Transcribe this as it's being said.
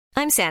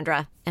I'm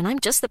Sandra, and I'm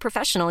just the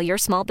professional your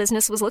small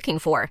business was looking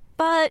for.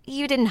 But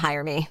you didn't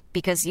hire me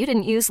because you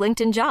didn't use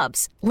LinkedIn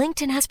Jobs.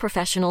 LinkedIn has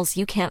professionals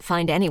you can't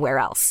find anywhere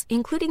else,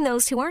 including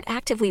those who aren't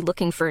actively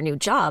looking for a new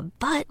job,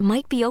 but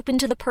might be open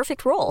to the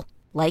perfect role,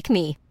 like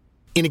me.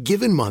 In a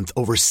given month,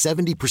 over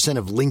 70%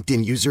 of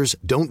LinkedIn users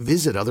don't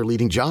visit other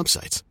leading job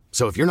sites.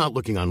 So if you're not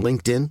looking on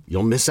LinkedIn,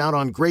 you'll miss out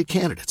on great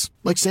candidates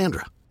like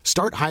Sandra.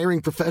 Start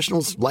hiring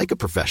professionals like a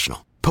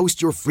professional.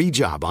 Post your free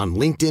job on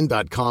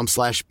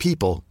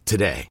linkedin.com/people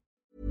today.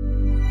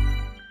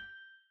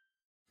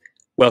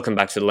 Welcome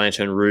back to the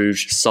Lanterne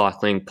Rouge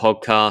Cycling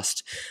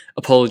Podcast.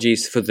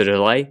 Apologies for the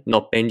delay,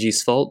 not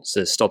Benji's fault,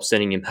 so stop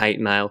sending him hate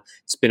mail.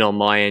 It's been on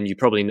my end. You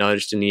probably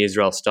noticed in the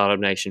Israel Startup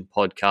Nation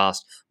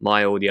podcast,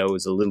 my audio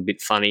was a little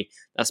bit funny.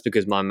 That's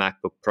because my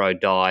MacBook Pro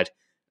died,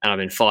 and I've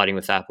been fighting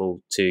with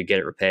Apple to get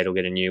it repaired or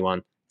get a new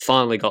one.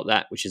 Finally got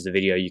that, which is the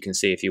video you can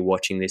see if you're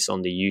watching this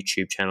on the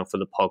YouTube channel for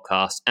the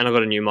podcast. And I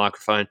got a new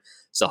microphone,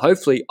 so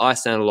hopefully I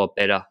sound a lot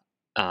better.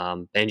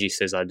 Benji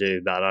says I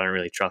do, but I don't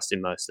really trust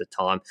him most of the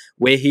time.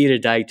 We're here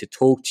today to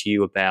talk to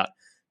you about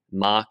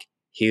Marc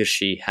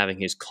Hirschi having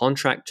his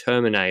contract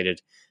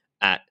terminated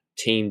at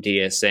Team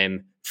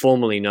DSM,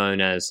 formerly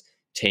known as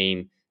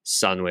Team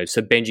Sunweb.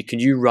 So Benji,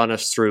 could you run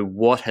us through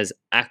what has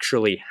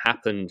actually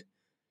happened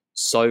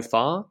so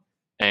far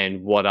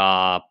and what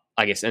are,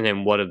 I guess, and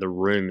then what are the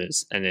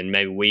rumors? And then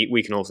maybe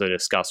we can also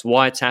discuss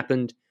why it's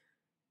happened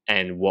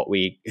and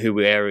who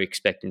we're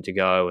expecting to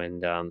go.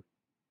 And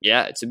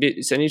yeah, it's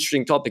an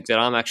interesting topic that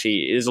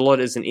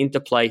there's an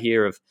interplay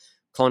here of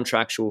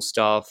contractual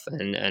stuff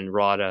and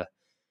rider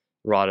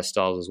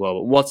styles as well.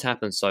 But what's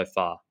happened so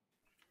far?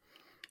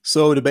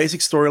 So the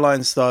basic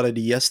storyline started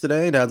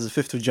yesterday. That's the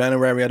 5th of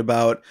January at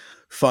about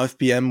 5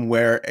 p.m.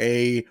 where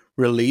a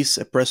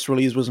press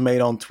release was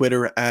made on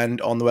Twitter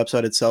and on the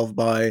website itself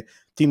by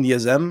Team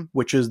DSM,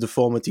 which is the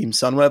former Team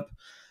Sunweb,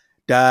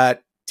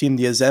 that Team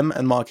DSM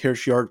and Marc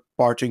Hirschi are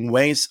parting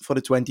ways for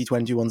the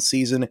 2021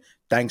 season.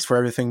 Thanks for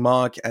everything,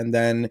 Marc. And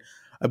then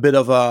a bit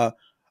of a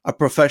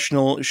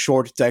professional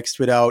short text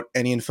without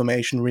any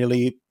information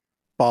really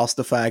past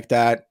the fact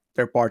that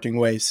they're parting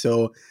ways.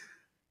 So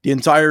the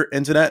entire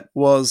internet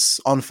was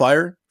on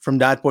fire from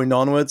that point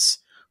onwards.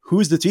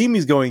 Who's the team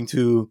he's going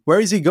to? Where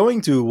is he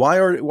going to?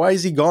 Why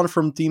is he gone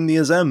from Team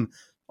DSM?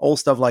 All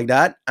stuff like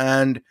that.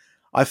 And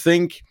I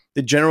think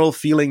the general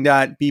feeling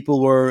that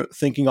people were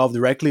thinking of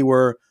directly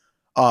were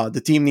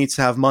the team needs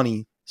to have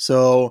money.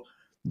 So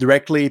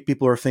directly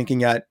people are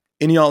thinking at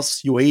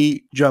Ineos,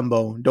 UAE,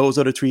 Jumbo. Those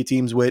are the three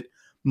teams with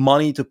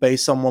money to pay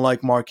someone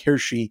like Marc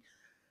Hirschi.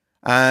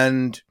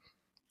 And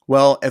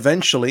well,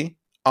 eventually,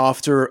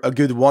 after a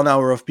good 1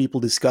 hour of people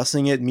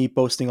discussing it, me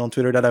posting on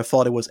Twitter that I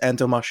thought it was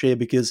Intermarché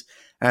because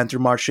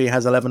Intermarché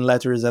has 11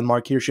 letters and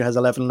Marc Hirschi has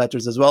 11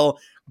 letters as well.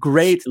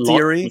 Great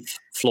theory.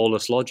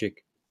 Flawless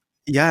logic.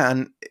 Yeah,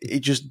 and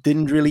it just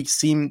didn't really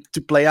seem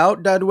to play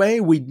out that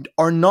way. We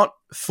are not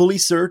fully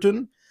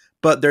certain,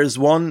 but there's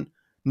one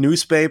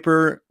news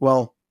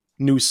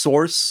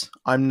source.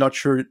 I'm not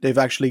sure they've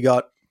actually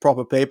got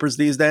proper papers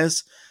these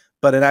days,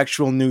 but an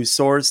actual news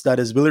source that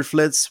is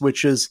Wielerflits,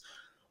 which is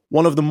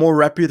one of the more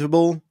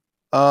reputable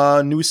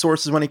news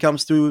sources when it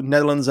comes to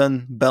Netherlands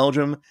and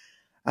Belgium.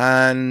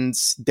 And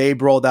they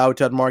brought out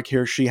that Marc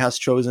Hirschi has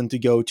chosen to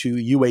go to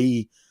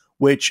UAE,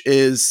 which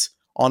is,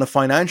 on a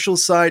financial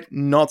side,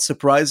 not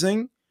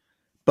surprising.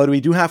 But we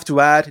do have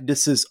to add,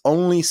 this is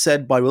only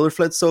said by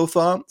Wielerflits so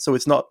far, so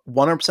it's not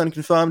 100%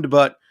 confirmed,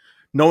 but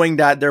knowing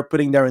that they're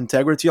putting their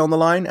integrity on the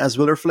line as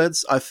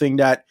Wielerflits, I think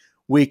that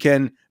we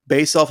can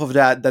base off of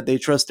that they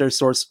trust their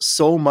source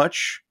so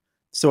much,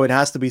 so it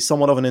has to be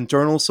somewhat of an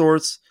internal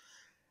source,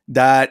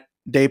 that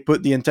they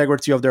put the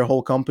integrity of their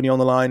whole company on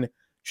the line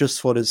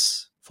just for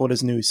this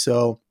news.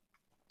 So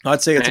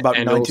I'd say it's about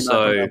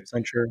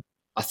 99% sure.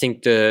 I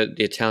think the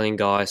Italian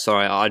guy,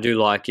 sorry, I do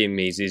like him.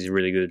 He's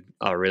really good.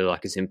 I really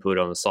like his input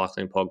on the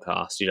cycling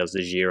podcast. He does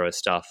the Giro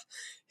stuff.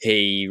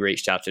 He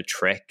reached out to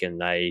Trek and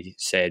they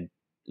said,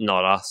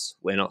 not us.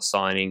 We're not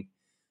signing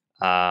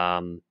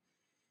Marc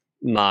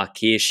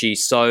Hirschi.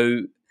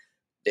 So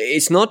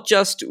it's not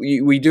just,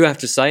 we do have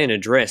to say and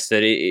address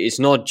that it's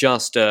not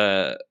just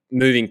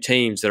moving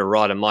teams that a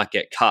rider might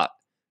get cut.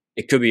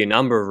 It could be a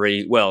number of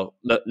reasons. Well,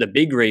 the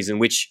big reason,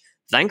 which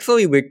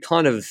thankfully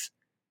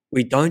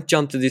we don't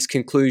jump to this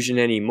conclusion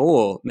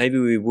anymore. Maybe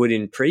we would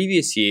in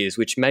previous years,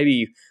 which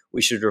maybe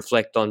we should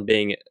reflect on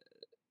being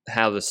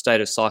how the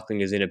state of cycling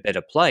is in a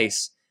better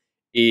place,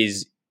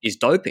 is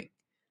doping.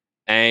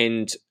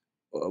 And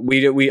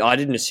I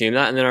didn't assume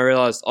that. And then I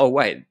realized, oh,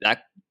 wait,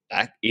 that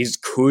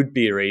could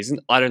be a reason.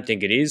 I don't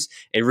think it is.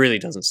 It really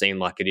doesn't seem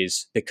like it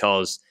is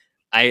because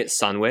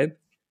it's Sunweb,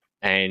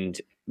 and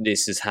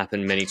this has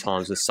happened many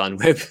times with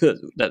Sunweb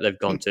that they've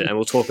gone to, and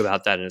we'll talk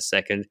about that in a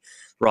second.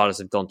 Riders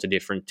have gone to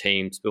different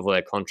teams before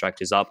their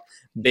contract is up.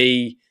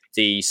 B,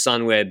 the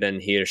Sunweb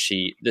and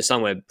Hirschi, the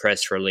Sunweb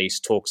press release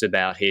talks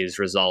about his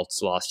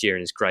results last year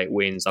and his great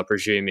wins. I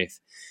presume if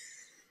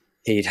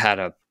he'd had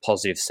a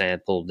positive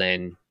sample,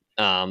 then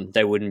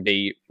they wouldn't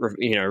be,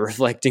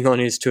 reflecting on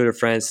his Tour de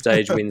France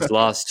stage wins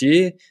last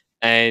year.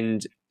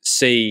 And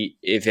see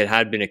if it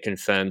had been a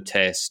confirmed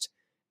test,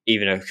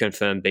 even a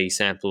confirmed B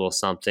sample or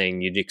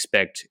something, you'd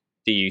expect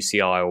the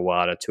UCI or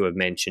WADA to have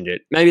mentioned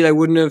it. Maybe they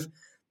wouldn't have,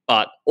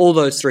 but all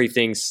those three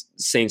things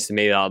seems to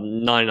me that I'm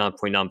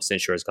 99.9%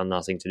 sure has got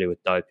nothing to do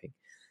with doping,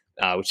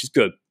 which is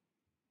good.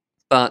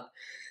 But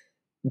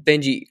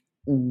Benji,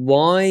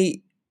 why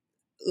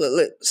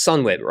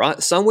Sunweb, right?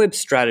 Sunweb's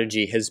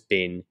strategy has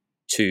been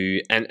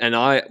to,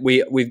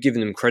 we've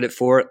given them credit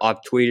for it.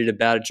 I've tweeted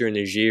about it during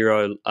the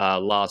Giro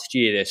last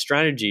year. Their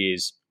strategy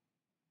is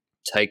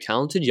take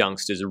talented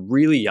youngsters,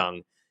 really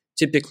young,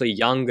 typically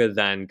younger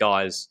than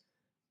guys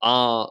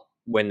are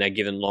when they're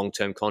given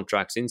long-term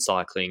contracts in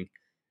cycling,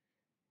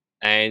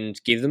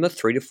 and give them a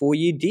 3 to 4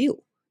 year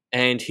deal.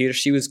 And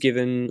Hirschi was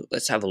given,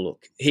 let's have a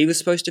look. He was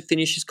supposed to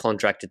finish his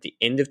contract at the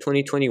end of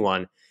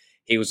 2021.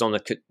 He was on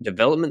the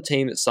development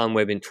team at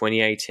Sunweb in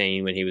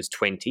 2018 when he was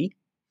 20,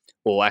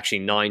 or actually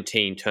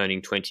 19,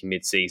 turning 20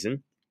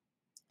 mid-season.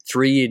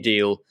 3 year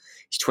deal.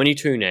 He's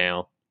 22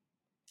 now,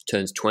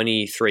 turns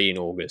 23 in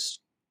August.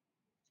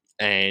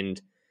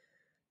 And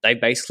they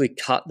basically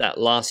cut that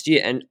last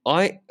year. And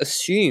I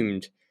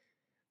assumed,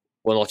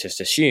 well, not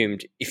just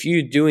assumed, if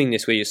you're doing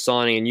this where you're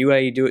signing, and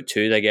UAE do it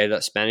too, they gave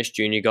that Spanish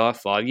junior guy a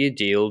 5 year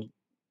deal.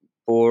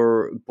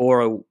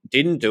 Bora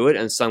didn't do it,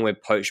 and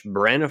Sunweb poached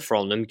Brenner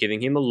from them,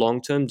 giving him a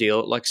long-term deal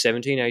at like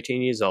 17,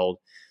 18 years old.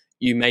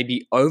 You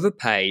maybe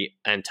overpay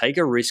and take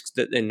a risk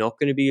that they're not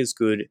going to be as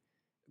good,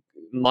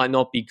 might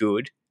not be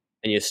good,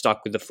 and you're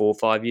stuck with a 4 or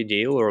 5 year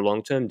deal or a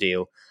long-term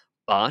deal.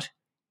 But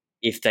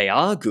if they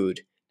are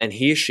good, and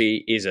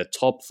Hirschi is a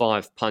top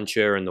 5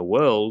 puncher in the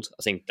world,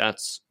 I think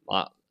that's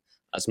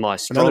my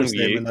strong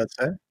view.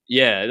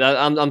 Yeah,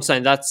 I'm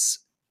saying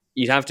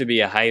you'd have to be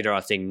a hater,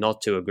 I think,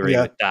 not to agree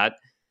with that.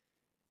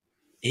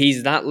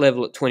 He's that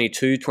level at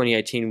 22,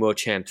 2018 world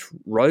champ,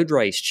 road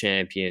race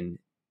champion,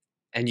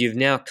 and you've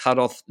now cut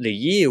off the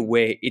year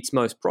where it's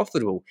most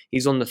profitable.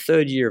 He's on the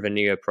 3rd year of a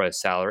Neo-Pro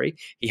salary.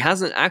 He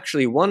hasn't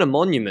actually won a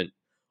monument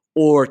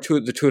or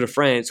the Tour de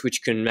France,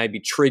 which can maybe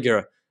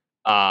trigger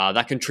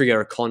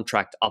a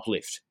contract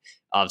uplift.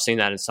 I've seen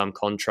that in some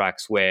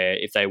contracts where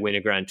if they win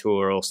a Grand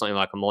Tour or something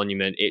like a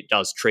monument, it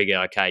does trigger,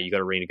 okay, you got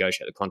to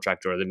renegotiate the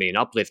contract or there'll be an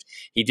uplift.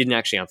 He didn't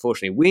actually,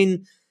 unfortunately,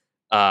 win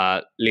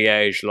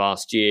Liège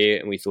last year,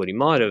 and we thought he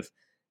might have.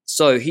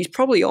 So he's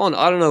probably on.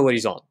 I don't know what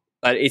he's on,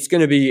 but it's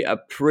going to be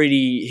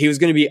he was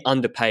going to be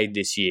underpaid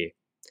this year.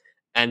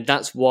 And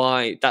that's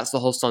the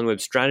whole Sunweb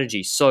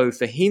strategy. So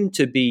for him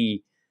to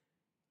be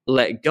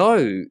let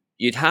go,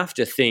 you'd have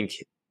to think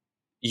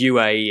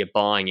UAE are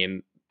buying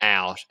him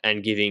out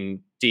and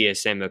giving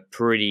DSM a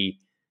pretty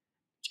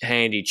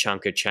handy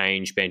chunk of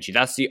change, Benji.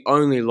 That's the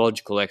only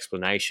logical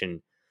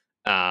explanation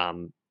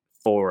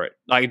for it.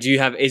 Like, do you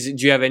have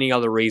any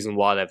other reason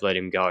why they've let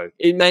him go?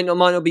 It might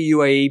not be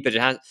UAE, but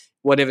it has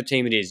whatever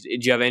team it is. Do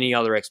you have any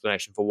other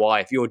explanation for why,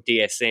 if you're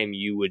DSM,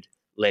 you would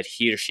let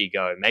Hirschi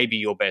go? Maybe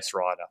your best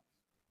rider.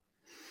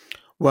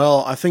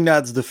 Well, I think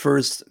that's the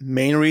first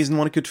main reason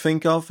one could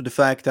think of, the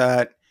fact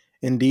that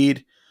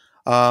indeed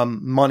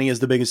money is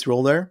the biggest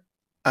role there.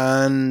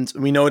 And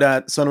we know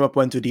that Sunweb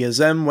went to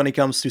DSM when it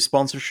comes to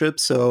sponsorship,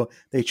 so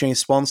they changed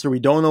sponsor. We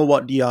don't know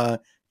what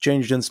the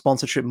change in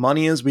sponsorship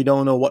money is. We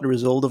don't know what the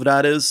result of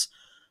that is.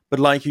 But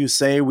like you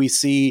say, we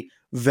see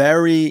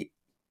very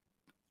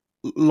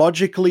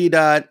logically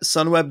that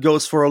Sunweb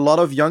goes for a lot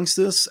of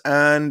youngsters,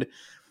 and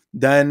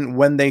then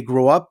when they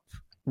grow up,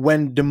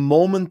 when the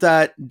moment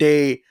that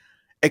they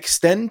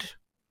extend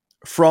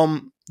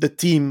from the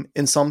team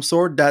in some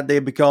sort, that they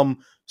become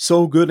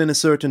so good in a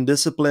certain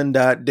discipline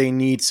that they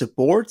need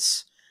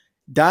supports,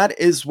 that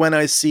is when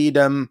I see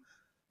them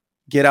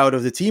get out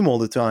of the team all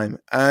the time.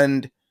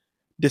 And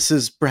this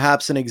is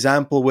perhaps an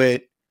example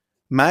with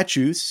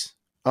Matthews.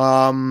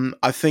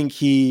 I think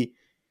he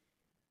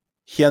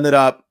ended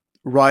up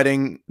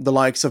riding the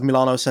likes of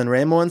Milano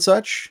Sanremo and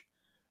such.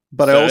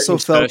 But I also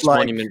felt first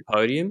monument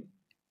podium.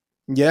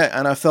 Yeah,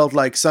 and I felt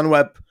like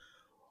Sunweb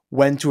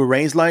went to a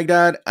race like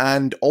that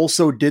and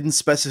also didn't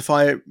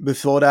specify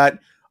before that,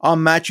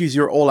 Matthews,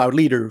 your all-out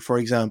leader, for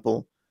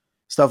example.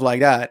 Stuff like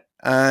that.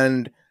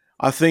 And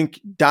I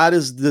think that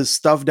is the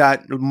stuff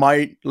that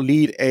might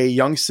lead a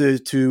youngster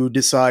to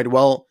decide,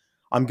 well,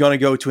 I'm going to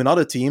go to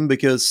another team,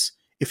 because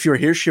if you're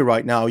Hirschi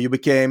right now, you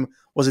became,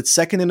 was it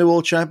second in the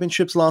World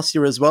Championships last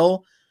year as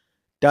well?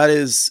 That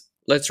is...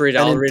 I'll read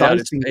out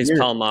his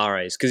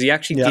Palmares, because he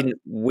actually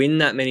didn't win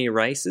that many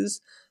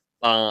races,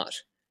 but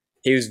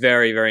he was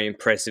very, very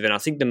impressive. And I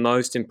think the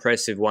most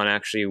impressive one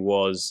actually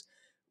was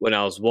when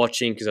I was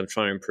watching, because I'm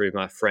trying to improve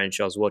my French,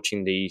 I was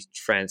watching the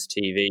France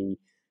TV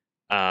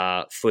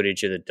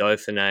footage of the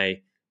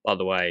Dauphiné. By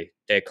the way,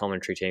 their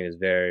commentary team is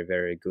very,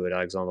 very good.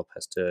 Alexandre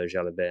Pasteur,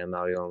 Jalabert,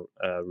 Marion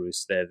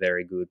Rousse, they're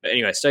very good. But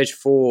anyway, stage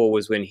 4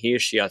 was when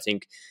Hirschi, I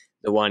think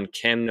the one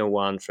Kemna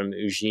won from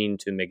Eugene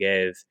to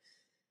Megève.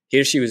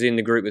 Hirschi was in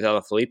the group with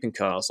Alaphilippe and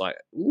Co. I was like,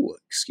 ooh,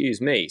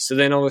 excuse me. So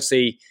then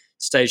obviously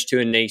stage 2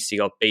 in Nice, he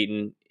got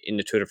beaten in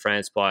the Tour de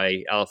France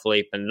by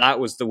Alaphilippe, and that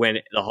was when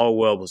the whole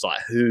world was like,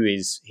 who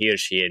is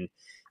Hirschi?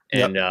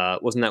 And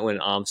wasn't that when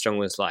Armstrong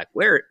was like,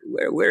 where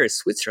is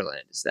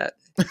Switzerland? Is that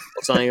or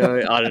something?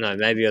 I don't know.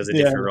 Maybe it was a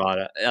different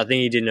rider. I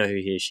think he didn't know who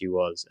Hirschi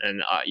was,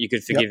 and you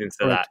could forgive him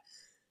for that.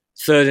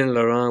 Third in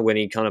Laurent when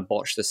he kind of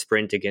botched the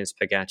sprint against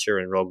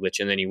Pogačar and Roglic,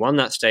 and then he won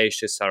that stage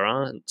to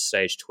Saran,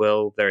 stage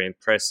 12, very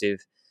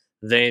impressive.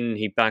 Then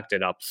he backed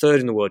it up.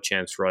 Third in the World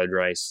Champs road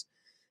race.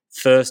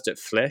 First at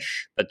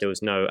Flèche, but there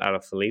was no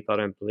Alaphilippe, I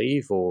don't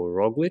believe, or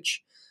Roglic.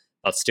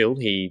 But still,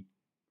 he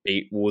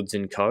beat Woods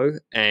and co.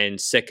 And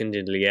second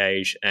in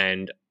Liège.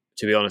 And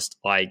to be honest,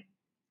 I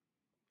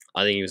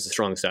think he was the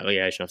strongest at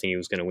Liège, and I think he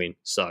was going to win.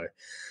 So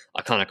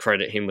I kind of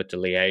credit him with the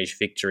Liège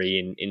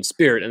victory in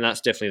spirit, and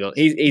that's definitely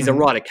he's a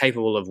rider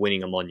capable of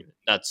winning a monument.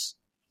 That's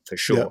for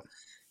sure. Yeah.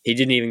 He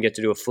didn't even get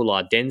to do a full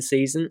Ardennes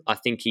season. I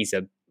think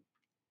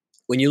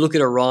when you look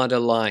at a rider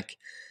like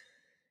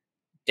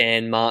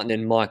Dan Martin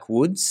and Mike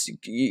Woods,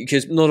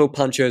 because not all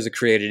punchers are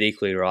created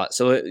equally, right?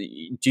 So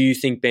do you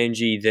think,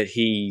 Benji, that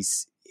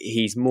he's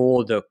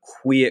more the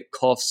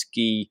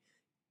Kwiatkowski,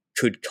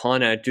 could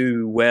kind of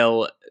do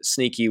well,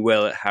 sneaky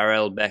well at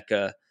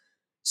Harelbeke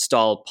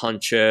style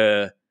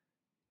puncher,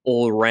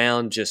 all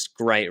round just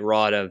great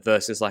rider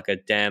versus like a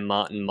Dan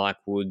Martin, Mike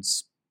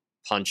Woods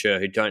puncher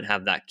who don't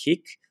have that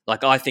kick?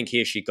 Like I think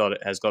Hirschi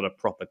has got a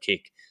proper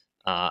kick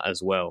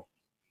as well.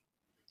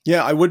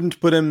 Yeah, I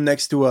wouldn't put him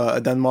next to a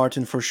Dan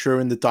Martin for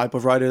sure in the type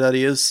of rider that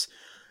he is.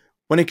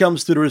 When it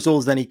comes to the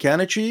results that he can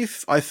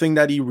achieve, I think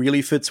that he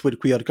really fits with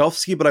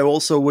Kwiatkowski, but I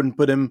also wouldn't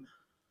put him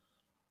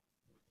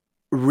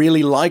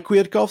really like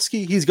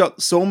Kwiatkowski. He's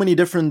got so many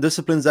different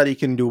disciplines that he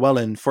can do well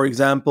in. For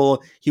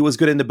example, he was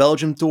good in the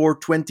Belgium Tour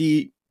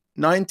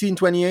 2019,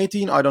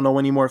 2018. I don't know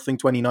anymore. I think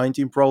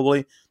 2019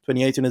 probably.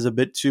 2018 is a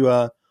bit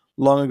too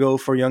long ago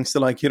for a youngster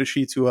like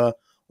Hirschi to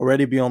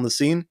already be on the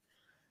scene.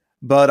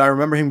 But I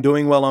remember him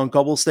doing well on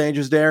couple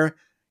stages there.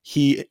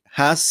 He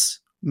has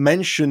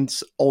mentioned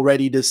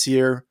already this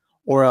year,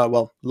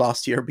 or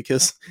last year,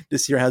 because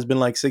this year has been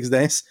like 6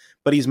 days,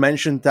 but he's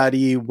mentioned that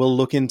he will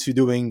look into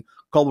doing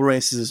cobble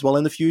races as well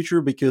in the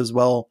future because,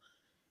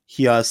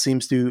 he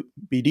seems to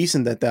be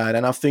decent at that.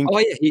 And I think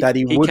that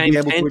he would be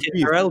able to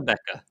achieve.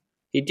 Harelbeke.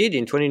 He did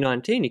in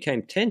 2019. He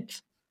came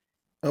 10th.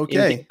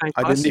 Okay,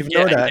 I didn't even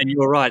know that. And you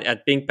were right.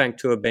 At Bing Bang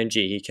Tour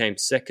Benji, he came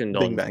second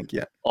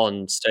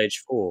on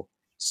stage 4.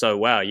 So,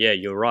 wow, yeah,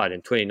 you're right.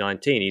 In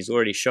 2019, he's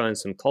already shown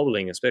some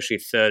cobbling, especially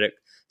third at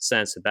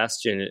San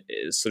Sebastian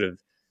is sort of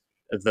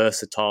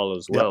versatile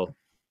as well. Yep.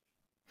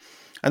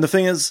 And the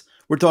thing is,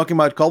 we're talking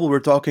about cobble, we're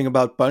talking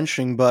about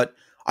punching, but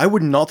I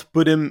would not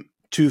put him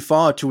too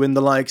far to win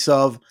the likes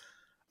of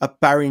a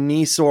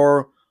Paris-Nice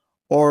or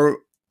a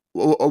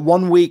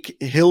 1 week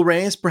hill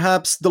race,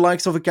 perhaps the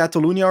likes of a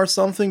Catalunya or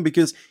something,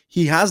 because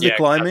he has the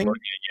climbing.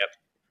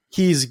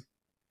 He's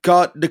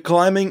got the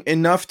climbing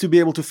enough to be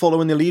able to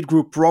follow in the lead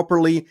group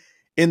properly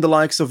in the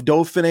likes of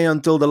Dauphiné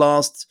until the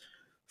last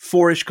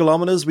 4-ish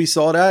kilometers. We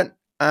saw that.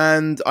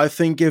 And I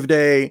think if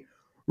they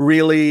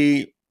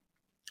really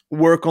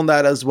work on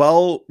that as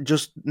well,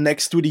 just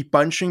next to the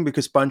punching,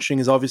 because punching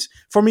is obvious.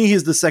 For me,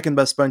 he's the second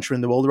best puncher in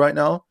the world right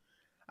now.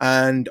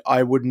 And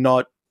I would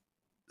not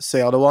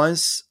say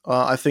otherwise.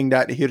 I think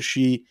that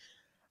Hirschi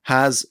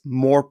has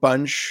more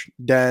punch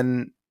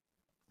than,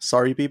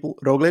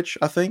 Roglic,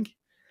 I think.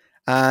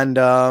 And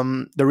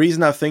the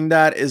reason I think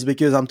that is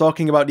because I'm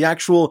talking about the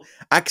actual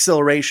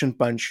acceleration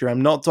punch here.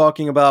 I'm not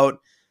talking about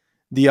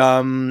the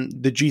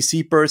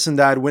GC person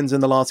that wins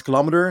in the last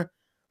kilometer.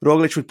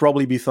 Roglic would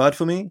probably be third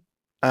for me,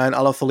 and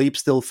Alaphilippe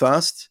still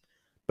first.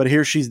 But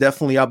Hirschi's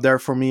definitely up there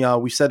for me.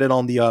 We said it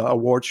on the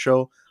awards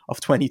show of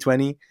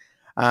 2020,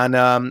 and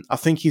I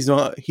think he's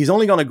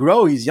only going to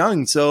grow. He's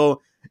young,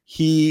 so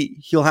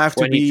he'll have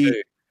 22. To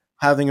be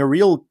having a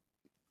real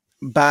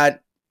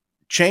bad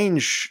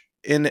change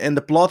in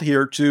the plot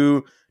here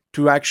to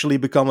actually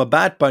become a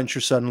bad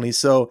puncher suddenly.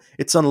 So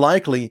it's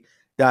unlikely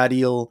that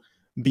he'll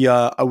be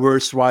a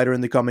worse rider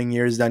in the coming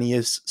years than he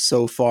is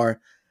so far.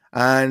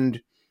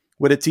 And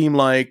with a team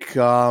like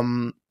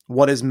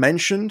what is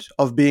mentioned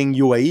of being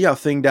UAE, I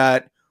think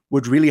that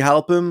would really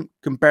help him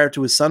compared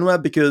to his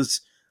Sunweb,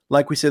 because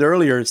like we said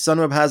earlier,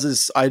 Sunweb has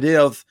this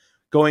idea of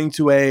going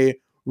to a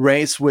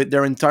race with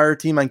their entire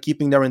team and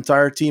keeping their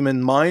entire team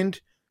in mind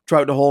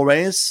throughout the whole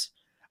race.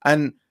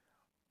 And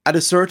at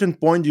a certain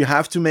point, you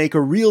have to make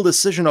a real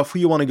decision of who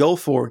you want to go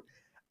for,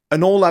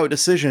 an all-out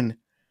decision.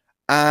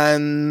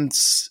 And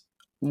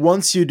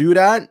once you do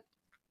that,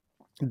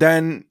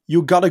 then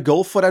you gotta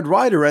go for that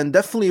rider. And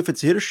definitely if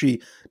it's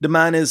Hirschi, the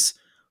man is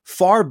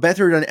far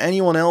better than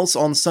anyone else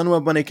on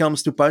Sunweb when it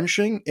comes to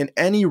punching. In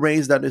any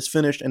race that is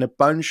finished in a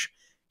punch,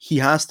 he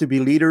has to be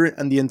leader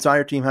and the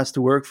entire team has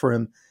to work for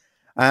him.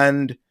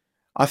 And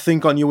I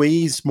think on UAE,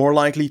 he's more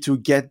likely to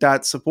get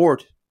that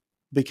support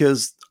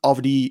because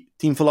of the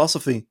team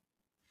philosophy.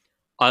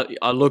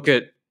 I look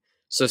at,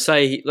 so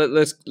say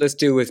let's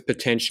deal with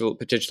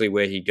potentially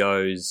where he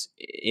goes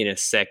in a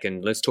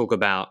second. Let's talk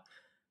about,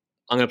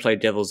 I'm going to play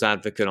devil's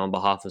advocate on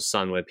behalf of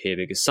Sunweb here,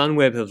 because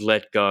Sunweb have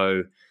let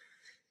go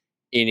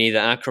in either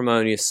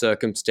acrimonious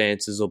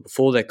circumstances or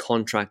before their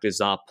contract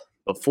is up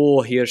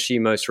Before Hirschi,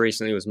 most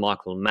recently was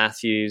Michael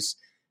Matthews.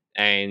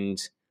 And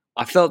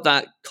I felt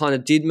that kind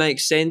of did make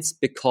sense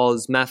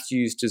because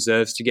Matthews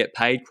deserves to get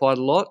paid quite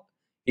a lot.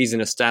 He's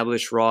an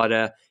established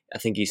rider. I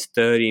think he's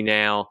 30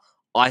 now.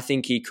 I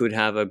think he could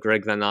have a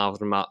Greg Van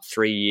Avermaet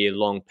 3-year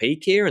long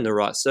peak here in the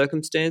right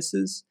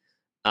circumstances.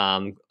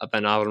 Van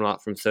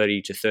Avermaet from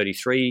 30 to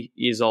 33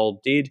 years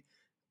old did.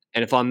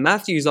 And if I'm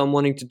Matthews, I'm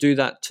wanting to do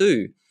that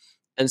too.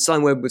 And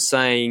Sunweb was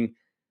saying,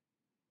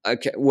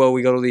 okay, well,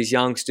 we got all these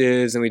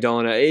youngsters and we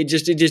don't want to. It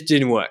just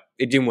didn't work.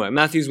 It didn't work.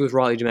 Matthews was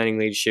rightly demanding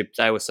leadership.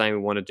 They were saying we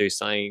want to do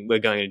something. We're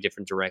going in a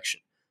different direction.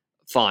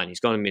 Fine, he's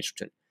gone to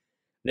Mitchelton.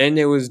 Then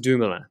there was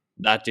Dumoulin.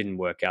 That didn't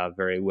work out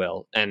very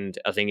well, and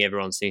I think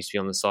everyone seems to be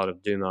on the side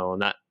of Dumo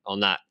on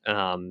that.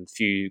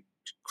 Few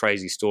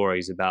crazy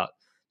stories about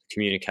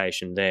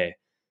communication there.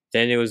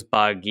 Then there was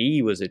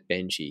Barguil was at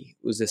Benji.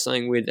 Was there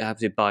something weird that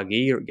happened to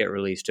Barguil get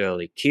released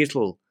early?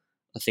 Kittel,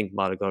 I think,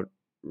 might have got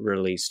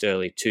released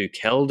early too.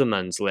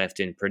 Kelderman's left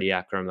in pretty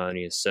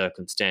acrimonious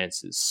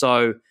circumstances.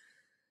 So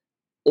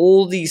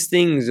all these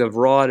things of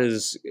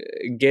riders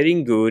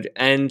getting good,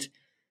 and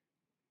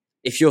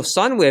if you're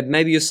Sunweb,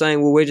 maybe you're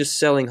saying, well, we're just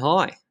selling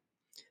high.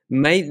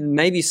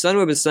 Maybe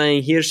Sunweb is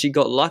saying Hirschi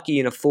got lucky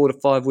in a 4 to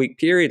 5 week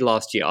period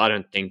last year. I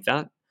don't think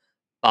that,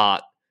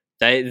 but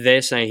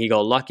they're saying he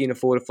got lucky in a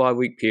 4 to 5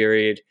 week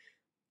period.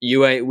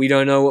 We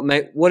don't know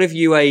what if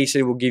UAE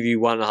said we'll give you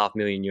 €1.5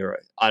 million.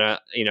 I don't,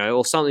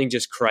 or something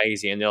just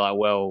crazy, and they're like,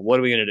 well, what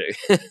are we going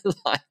to do?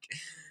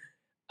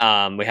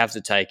 We have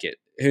to take it.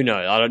 Who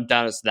knows? I don't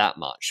doubt it's that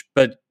much,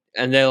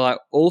 and they're like,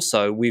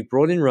 also we've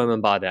brought in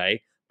Romain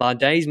Bardet.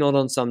 Bardet's not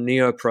on some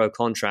neo-pro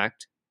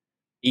contract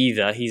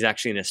either. He's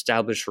actually an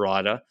established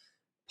rider,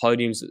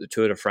 podiums at the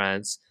Tour de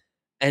France.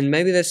 And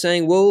maybe they're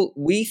saying, well,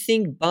 we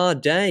think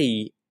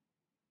Bardet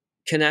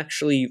can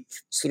actually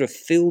sort of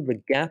fill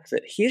the gap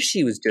that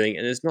Hirschi was doing,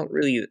 and there's not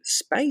really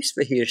space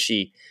for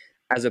Hirschi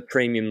as a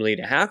premium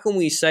leader. How can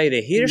we say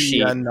to Hirschi...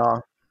 Yeah,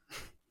 no.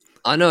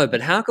 I know,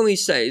 but how can we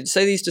say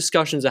these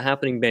discussions are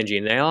happening, Benji,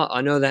 and they are.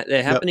 I know that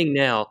they're happening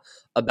now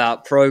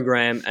about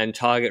program and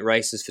target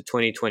races for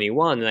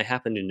 2021, and they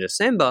happened in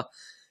December,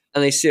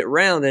 and they sit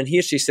around, and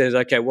Hirschi says,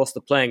 okay, what's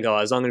the plan,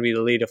 guys? I'm going to be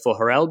the leader for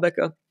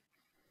Harelbeke.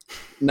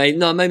 Maybe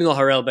not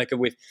Harelbeke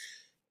with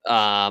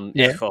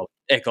Eckhoff,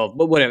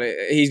 but whatever.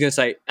 He's going to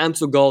say,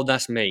 Amstel Gold,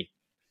 that's me.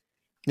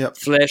 Yep.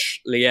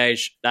 Flèche,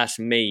 Liège, that's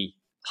me,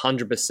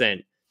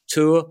 100%.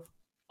 Tour,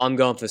 I'm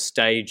going for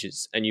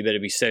stages, and you better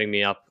be setting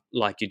me up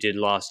like you did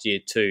last year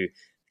too.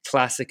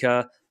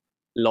 Classica,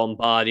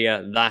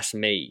 Lombardia, that's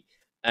me.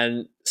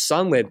 And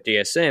Sunweb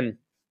DSM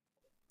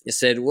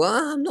said,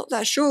 well, I'm not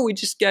that sure. We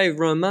just gave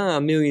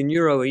Romain €1 million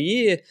a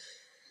year,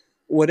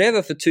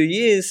 whatever, for 2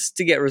 years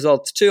to get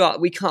results too.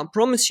 We can't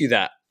promise you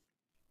that.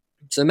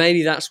 So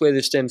maybe that's where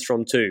this stems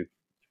from too.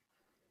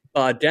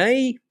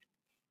 Bardet,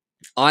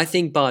 I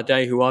think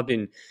Bardet, who I've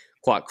been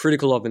quite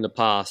critical of in the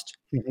past,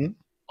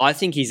 I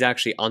think he's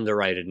actually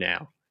underrated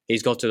now.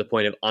 He's got to the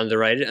point of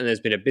underrated, and there's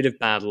been a bit of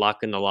bad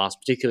luck in the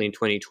last, particularly in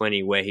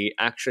 2020, where he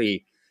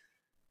actually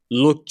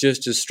looked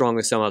just as strong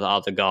as some of the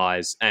other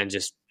guys, and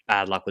just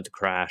bad luck with the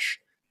crash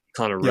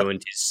kind of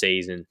ruined his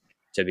season,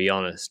 to be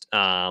honest.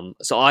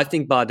 So I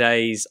think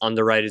Bardet's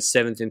underrated,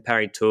 7th in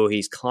Paris Tour.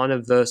 He's kind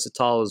of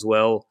versatile as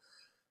well.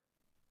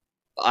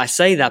 I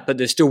say that, but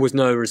there still was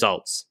no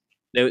results.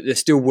 There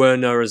still were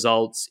no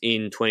results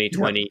in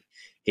 2020. Yep.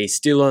 He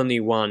still only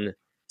won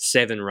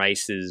 7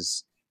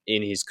 races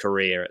in his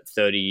career at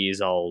 30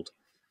 years old.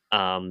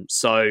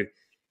 So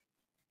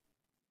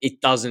it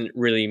doesn't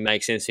really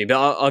make sense to me. But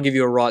I'll give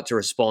you a right to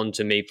respond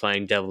to me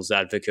playing devil's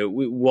advocate.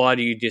 Why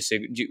do you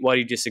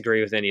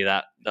disagree with any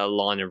of that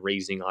line of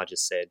reasoning I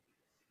just said?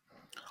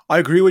 I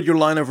agree with your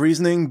line of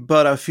reasoning,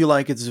 but I feel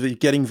like it's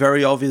getting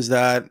very obvious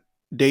that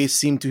they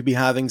seem to be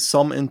having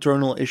some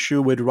internal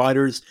issue with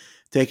riders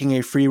taking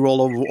a free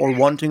role or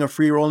wanting a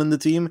free role in the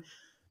team.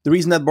 The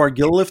reason that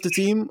Barguil left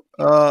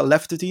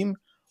the team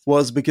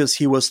was because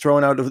he was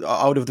thrown out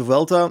of the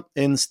Vuelta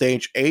in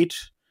stage 8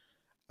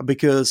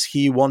 because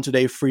he wanted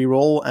a free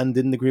role and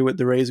didn't agree with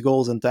the race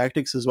goals and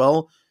tactics as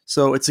well.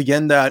 So it's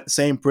again that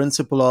same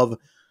principle of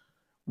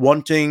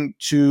wanting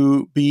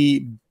to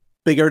be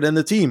bigger than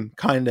the team,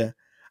 kind of.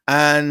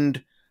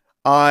 And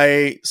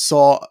I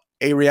saw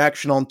a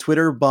reaction on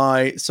Twitter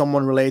by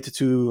someone related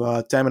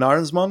to Thymen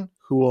Arensman,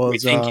 who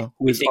was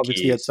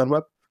obviously at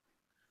Sunweb.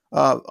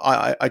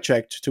 I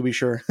checked to be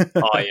sure.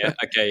 Oh, yeah.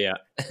 Okay, yeah.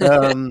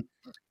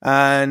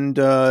 And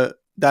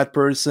that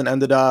person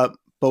ended up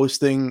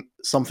posting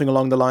something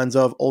along the lines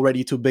of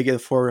already too big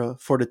for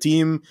the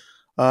team.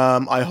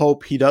 I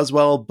hope he does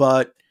well,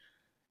 but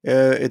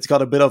it's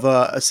got a bit of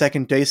a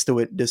second taste to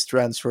it, this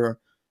transfer.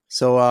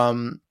 So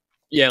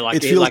yeah,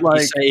 like you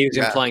say, he was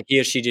implying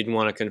Hirschi didn't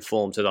want to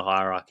conform to the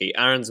hierarchy.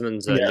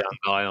 Arensman's a young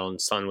guy on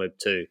Sunweb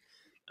too.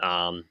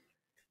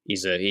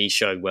 He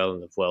showed well in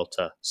the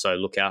Vuelta, so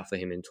look out for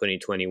him in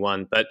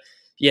 2021. But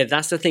yeah,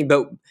 that's the thing.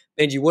 But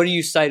Benji, what do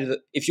you say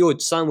if you're at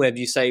Sunweb?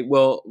 You say,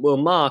 well,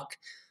 Marc,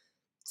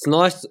 it's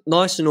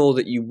nice and all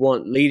that you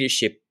want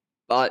leadership,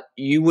 but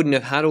you wouldn't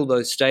have had all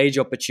those stage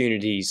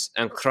opportunities,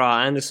 and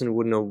Kra Anderson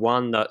wouldn't have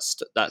won that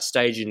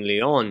stage in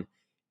Lyon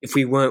if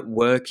we weren't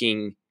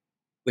working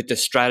with the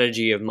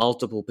strategy of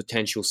multiple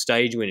potential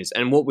stage winners.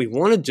 And what we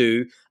want to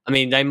do, I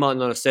mean, they might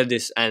not have said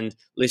this, and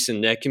listen,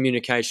 their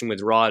communication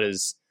with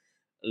riders,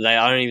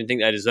 I don't even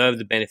think they deserve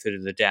the benefit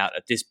of the doubt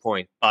at this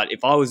point. But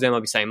if I was them,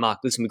 I'd be saying,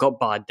 Mark, listen, we've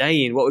got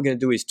Bardet in. What we're going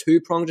to do is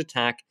two-pronged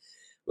attack.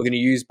 We're going to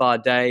use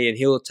Bardet and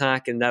he'll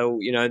attack, and that'll,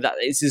 that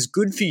this is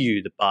good for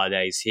you that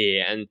Bardet's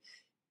here. And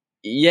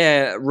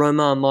yeah,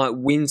 Romain might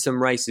win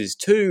some races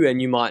too, and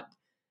you might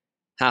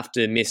have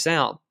to miss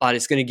out, but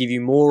it's going to give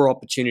you more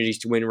opportunities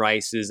to win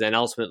races, and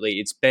ultimately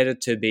it's better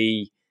to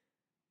be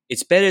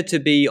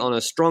on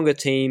a stronger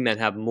team and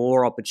have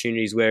more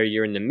opportunities where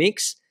you're in the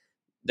mix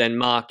than,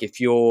 Mark, if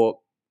you're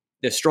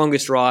the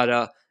strongest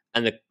rider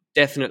and the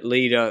definite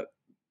leader,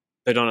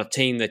 but on a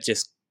team that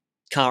just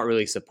can't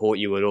really support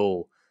you at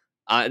all.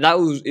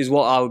 Is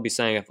what I would be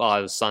saying if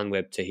I was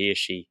Sunweb to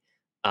Hirschi.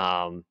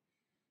 But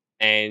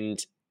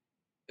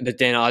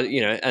then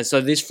and so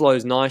this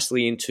flows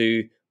nicely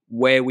into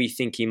where we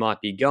think he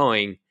might be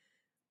going.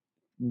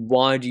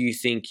 Why do you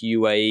think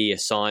UAE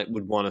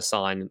would want to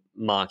sign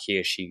Marc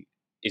Hirschi?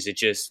 Is it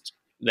just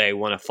they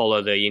want to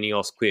follow the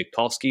Ineos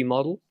Kwiatkowski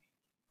model?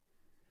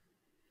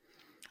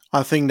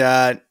 I think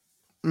that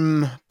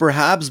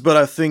perhaps, but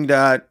I think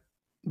that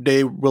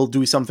they will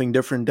do something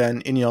different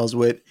than Ineos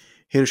with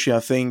Hirschi. I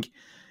think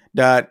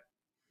that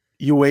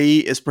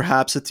UAE is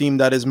perhaps a team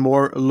that is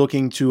more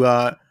looking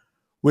to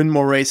win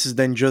more races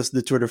than just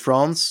the Tour de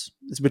France.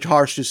 It's a bit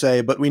harsh to say,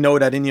 but we know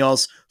that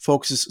Ineos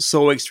focuses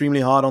so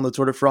extremely hard on the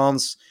Tour de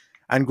France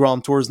and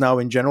Grand Tours now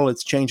in general.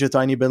 It's changed a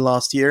tiny bit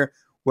last year,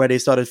 where they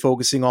started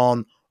focusing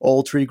on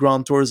all three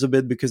Grand Tours a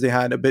bit because they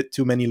had a bit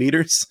too many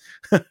leaders.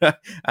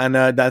 And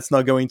that's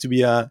not going to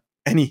be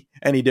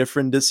any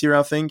different this year,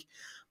 I think.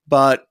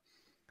 But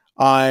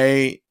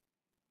I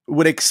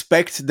would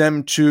expect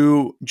them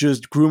to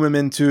just groom him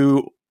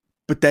into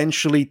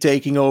potentially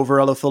taking over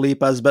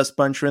Alaphilippe as best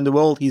puncher in the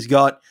world. He's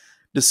got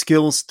the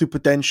skills to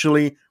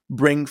potentially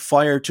bring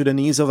fire to the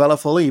knees of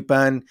Alaphilippe,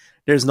 and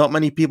there's not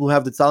many people who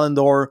have the talent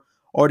or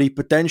the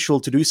potential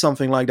to do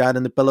something like that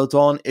in the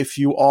peloton. If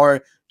you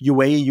are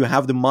UAE, you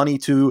have the money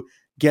to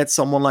get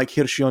someone like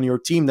Hirschi on your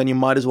team, then you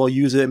might as well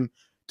use him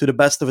to the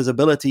best of his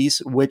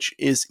abilities, which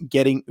is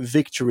getting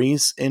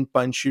victories in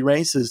punchy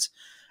races.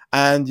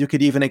 And you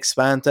could even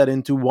expand that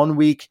into 1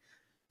 week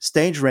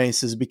stage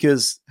races,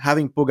 because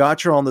having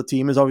Pogacar on the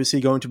team is obviously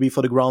going to be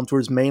for the Grand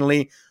Tours,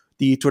 mainly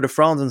the Tour de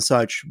France and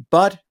such.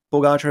 But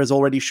Pogacar has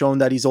already shown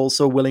that he's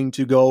also willing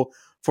to go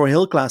for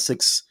hill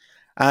classics.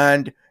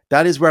 And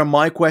that is where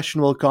my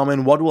question will come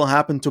in. What will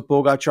happen to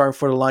Pogacar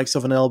for the likes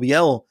of an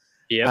LBL?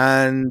 Yep.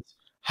 And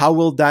how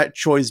will that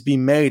choice be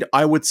made?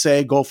 I would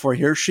say go for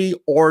Hirschi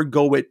or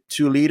go with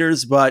two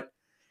leaders, but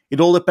it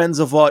all depends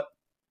on what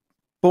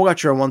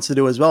Pogacar wants to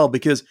do as well,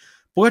 because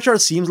Pogacar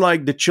seems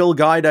like the chill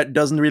guy that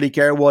doesn't really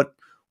care what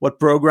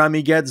program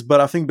he gets,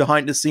 but I think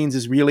behind the scenes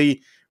is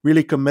really,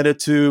 really committed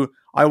to,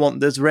 I want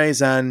this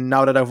race, and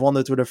now that I've won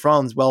the Tour de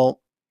France,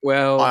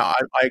 I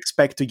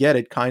expect to get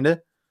it, kind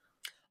of.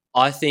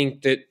 I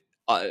think they're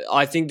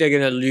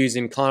going to lose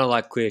him kind of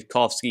like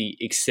Kwiatkowski,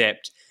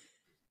 except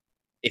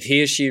if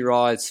Hirschi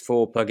rides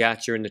for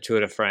Pogacar in the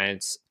Tour de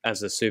France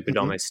as a super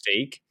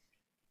domestique,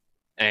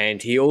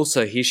 and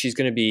Hirschi's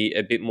going to be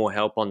a bit more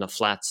help on the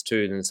flats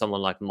too than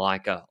someone like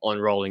Micah on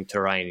rolling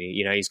terrain.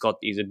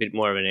 He's a bit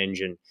more of an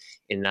engine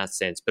in that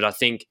sense. But I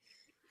think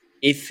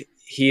if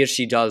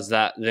Hirschi does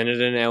that, then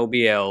at an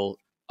LBL,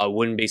 I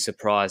wouldn't be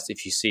surprised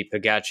if you see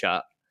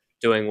Pogacar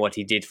doing what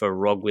he did for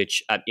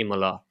Roglic at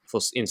Imola for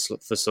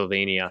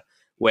Slovenia,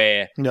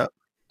 where,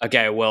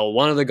 okay, well,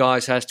 one of the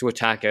guys has to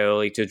attack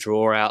early to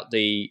draw out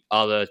the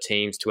other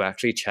teams to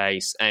actually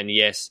chase. And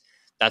yes,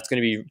 that's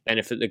going to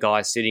benefit the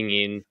guy sitting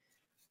in.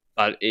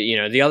 But,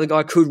 the other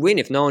guy could win.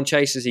 If no one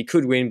chases, he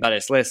could win, but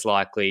it's less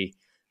likely.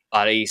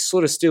 But he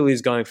sort of still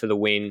is going for the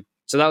win.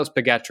 So that was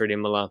Pogacar at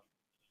Imola.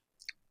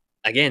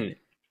 Again,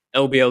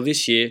 LBL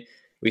this year,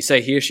 we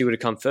say Hirschi would have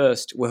come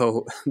first.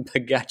 Well,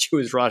 Pogacar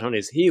was right on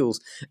his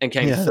heels and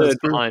came third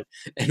behind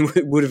and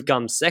would have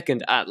come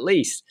second at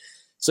least.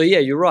 So, yeah,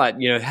 you're right.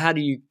 How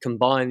do you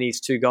combine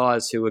these two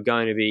guys who are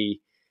going to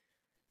be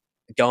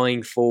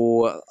going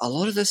for a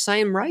lot of the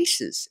same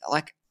races?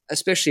 Like,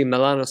 especially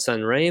Milano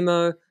San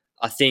Remo.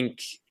 I think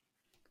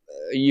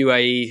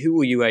UAE, who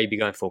will UAE be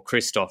going for?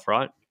 Christoph,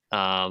 right?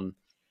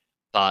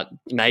 But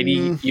maybe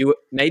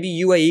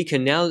UAE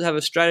can now have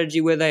a strategy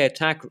where they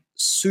attack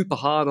super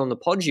hard on the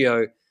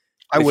Poggio.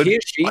 I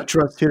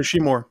trust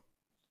Hirschi more.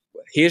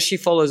 Hirschi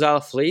follows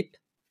Alaphilippe.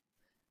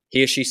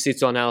 Hirschi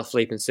sits on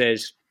Alaphilippe and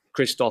says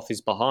Christoph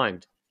is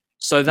behind.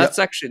 So that's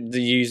actually,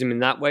 to use him in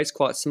that way, it's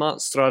quite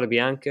smart. Strada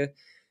Bianca,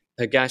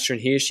 Pogacar and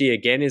Hirschi,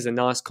 again, is a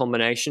nice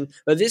combination.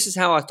 But this is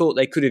how I thought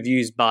they could have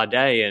used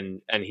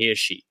Bardet and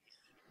Hirschi.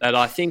 That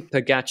I think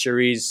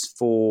Pogacar's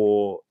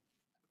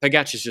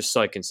just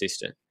so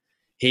consistent.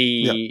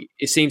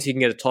 It seems he can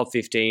get a top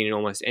 15 in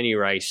almost any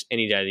race,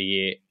 any day of the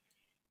year,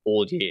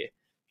 all year.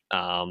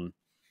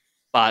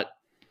 But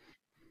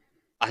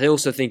I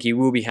also think he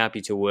will be happy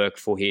to work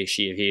for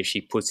Hirschi if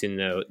Hirschi puts in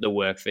the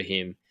work for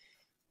him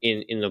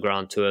in the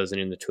Grand Tours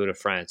and in the Tour de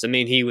France. I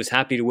mean, he was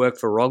happy to work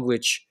for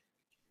Roglic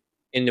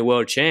in the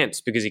World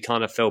Champs because he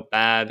kind of felt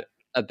bad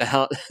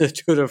about the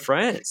Tour de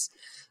France.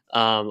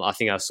 I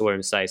think I saw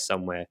him say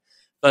somewhere.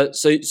 But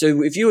so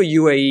if you were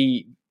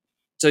UAE,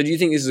 so do you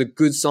think this is a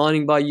good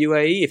signing by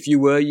UAE? If you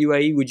were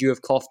UAE, would you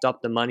have coughed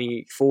up the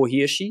money for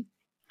Hirschi?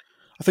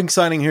 I think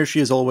signing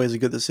Hirschi is always a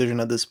good decision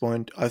at this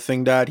point. I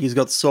think that he's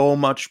got so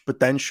much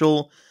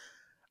potential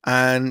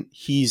and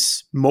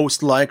he's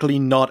most likely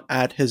not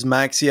at his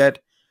max yet,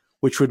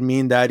 which would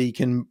mean that he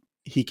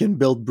can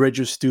build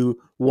bridges to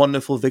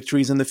wonderful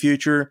victories in the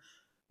future,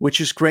 which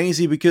is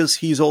crazy because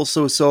he's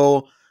also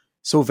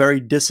so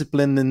very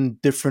disciplined in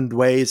different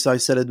ways. I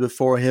said it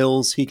before,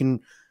 hills, he can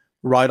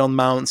ride on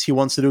mounts, he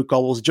wants to do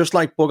cobbles, just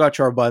like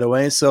Pogacar, by the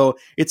way. So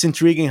it's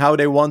intriguing how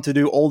they want to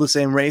do all the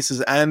same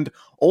races and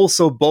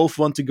also both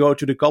want to go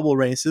to the cobble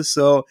races.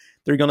 So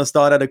they're going to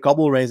start at a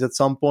cobble race at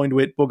some point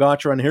with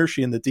Pogacar and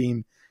Hirschi in the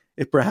team,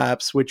 if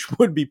perhaps, which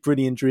would be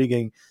pretty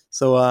intriguing.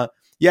 So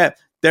yeah,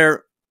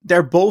 they're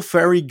both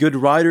very good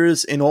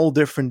riders in all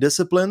different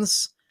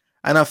disciplines.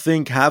 And I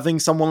think having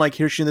someone like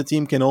Hirschi in the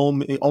team can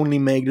only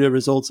make the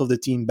results of the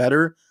team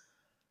better.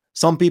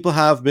 Some people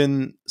have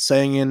been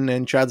saying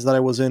in chats that I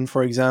was in,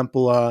 for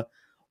example,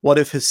 what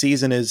if his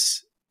season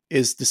is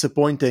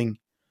disappointing?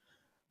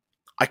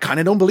 I kind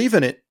of don't believe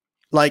in it.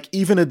 Like,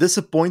 even a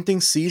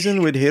disappointing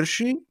season with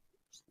Hirschi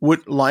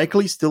would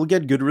likely still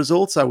get good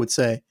results, I would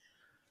say.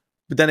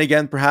 But then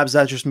again, perhaps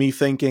that's just me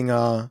thinking.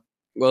 Well,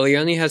 he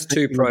only has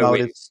 2 pro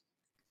wins.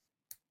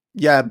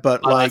 Yeah,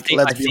 but like,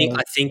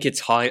 I think it's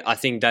high. I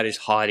think that is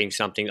hiding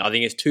something. I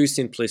think it's too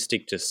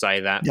simplistic to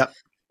say that. Yeah.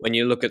 When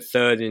you look at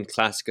third in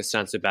Classica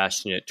San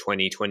Sebastian at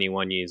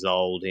 21 years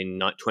old in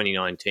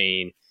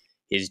 2019,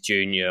 his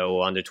junior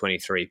or under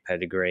 23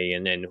 pedigree,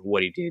 and then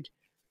what he did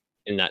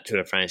in that Tour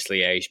de France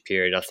Liège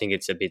period, I think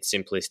it's a bit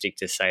simplistic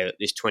to say that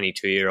this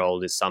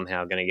 22-year-old is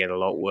somehow going to get a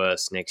lot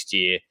worse next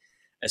year,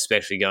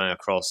 especially going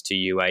across to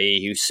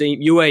UAE,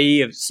 UAE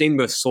have seemed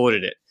to have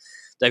sorted it.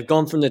 They've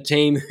gone from the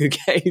team who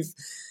gave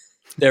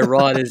their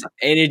riders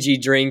energy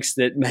drinks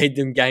that made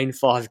them gain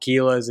 5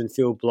 kilos and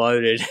feel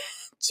bloated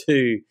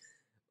to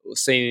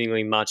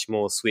seemingly much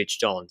more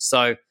switched on.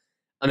 So,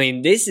 I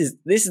mean, this is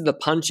the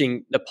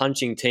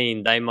punching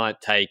team. They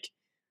might take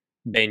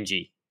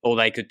Benji, or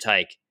they could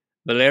take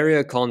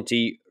Valerio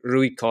Conti,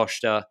 Rui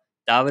Costa,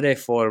 Davide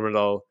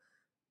Formolo,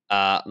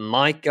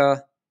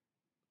 Micah,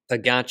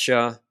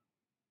 Pogacar,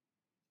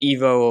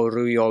 Ivo or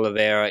Rui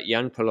Oliveira,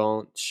 Jan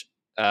Palonch,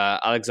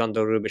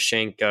 Alexander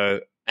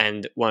Lubashenko,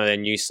 and one of their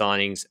new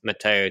signings,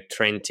 Matteo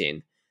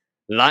Trentin.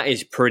 That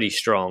is pretty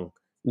strong,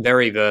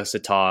 very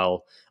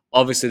versatile.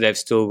 Obviously, they've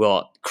still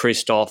got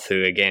Christoph,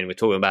 who, again, we're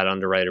talking about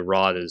underrated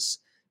riders,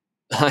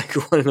 like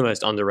one of the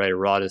most underrated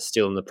riders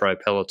still in the pro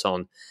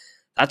peloton.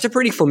 That's a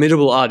pretty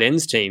formidable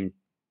Ardennes team,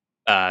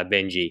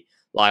 Benji.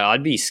 Like,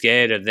 I'd be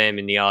scared of them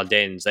in the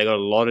Ardennes. They got a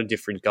lot of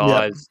different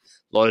guys,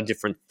 a lot of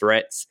different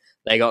threats.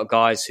 They got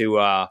guys who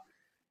are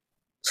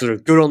sort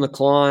of good on the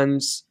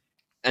climbs,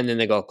 and then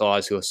they got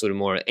guys who are sort of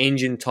more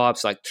engine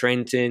types like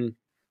Trentin.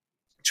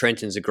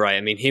 Trentin's a great.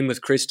 I mean, him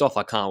with Christoph,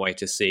 I can't wait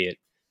to see it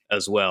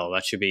as well.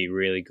 That should be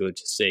really good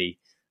to see.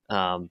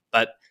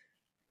 But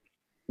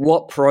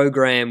what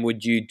program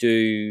would you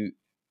do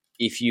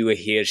if you were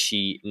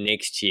Hirschi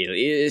next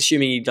year?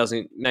 Assuming he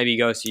doesn't, maybe he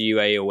goes to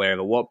UAE or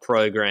wherever, what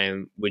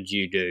program would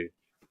you do?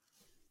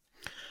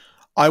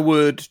 I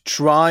would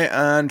try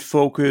and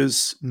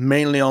focus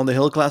mainly on the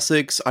Hill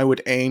Classics. I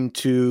would aim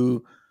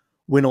to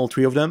win all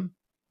 3 of them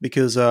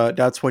because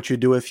that's what you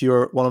do if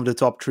you're one of the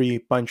top 3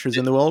 punchers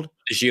in the world.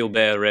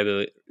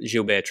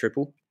 Gilbert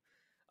triple.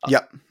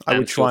 Yeah, I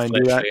would try and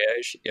do that.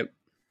 Yep.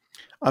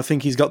 I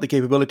think he's got the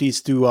capabilities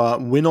to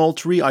win all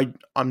 3.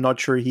 I'm not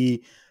sure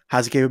he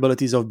has the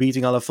capabilities of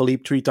beating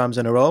Alaphilippe 3 times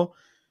in a row,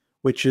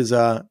 which is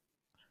a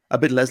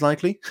bit less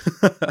likely.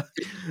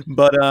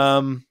 But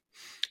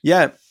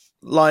yeah,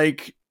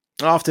 like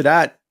after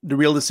that, the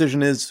real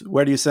decision is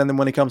where do you send them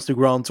when it comes to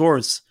Grand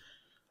Tours?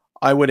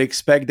 I would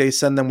expect they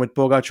send them with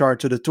Pogacar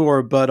to the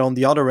Tour, but on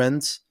the other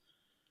end,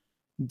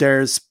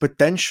 there's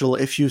potential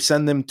if you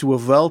send them to a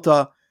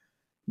Vuelta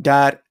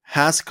that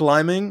has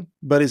climbing,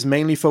 but is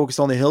mainly focused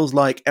on the hills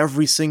like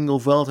every single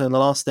Vuelta in the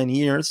last 10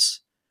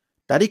 years,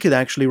 that he could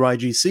actually ride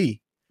GC.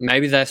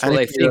 Maybe that's what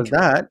they think.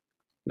 That,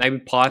 maybe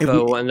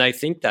Piper, and they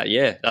think that.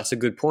 Yeah, that's a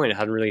good point. I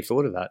hadn't really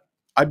thought of that.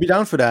 I'd be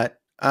down for that.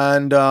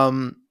 And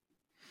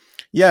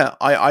yeah,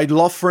 I'd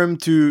love for him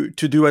to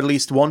do at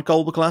least one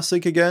Cobble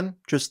Classic again,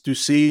 just to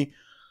see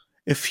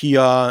if he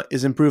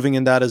is improving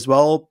in that as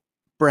well.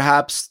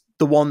 Perhaps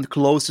the one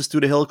closest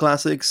to the Hill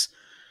Classics.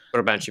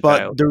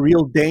 But the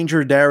real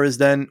danger there is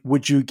then,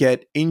 would you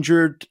get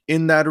injured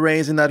in that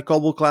race, in that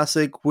Cobble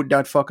Classic? Would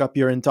that fuck up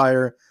your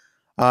entire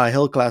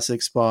Hill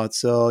Classic spot?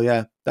 So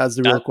yeah, that's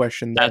the real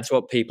question there. That's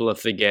what people are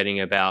forgetting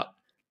about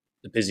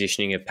the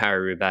positioning of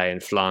Paris-Roubaix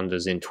and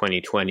Flanders in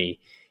 2020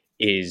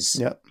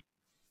 is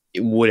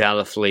would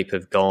Alaphilippe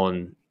have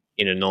gone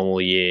in a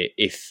normal year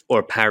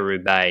or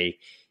Paris-Roubaix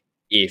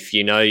if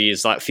you know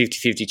it's like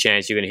 50-50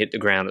 chance you're going to hit the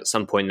ground at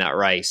some point in that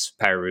race,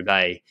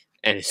 Paris-Roubaix,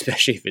 and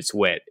especially if it's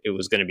wet. It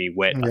was going to be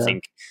wet, I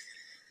think,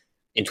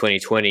 in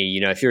 2020.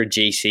 If you're a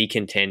GC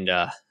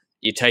contender,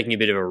 you're taking a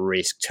bit of a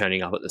risk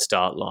turning up at the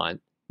start line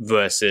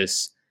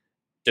versus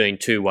doing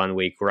 2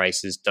 1-week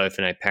races,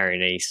 Dauphiné,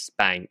 Paris-Nice,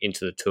 bang,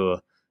 into the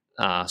Tour,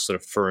 sort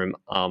of Froome,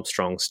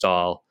 Armstrong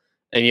style.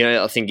 And,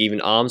 I think even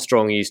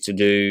Armstrong used to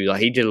do,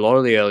 like, he did a lot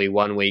of the early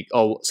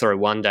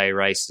 1-day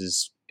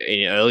races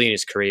early in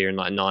his career in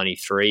like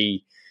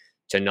 93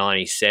 to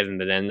 97,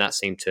 but then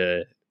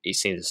he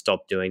seemed to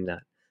stop doing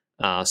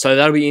that. So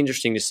that'll be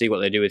interesting to see what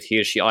they do with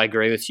Hirschi. I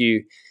agree with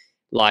you.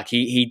 Like,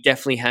 he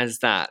definitely has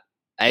that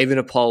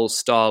Evenepoel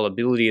style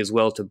ability as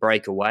well to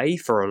break away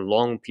for a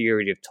long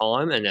period of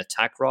time and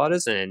attack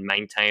riders and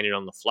maintain it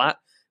on the flat.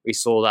 We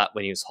saw that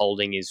when he was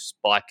holding his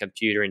bike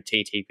computer in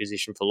TT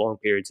position for long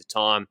periods of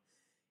time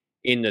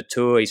in the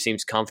Tour. He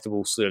seems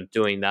comfortable sort of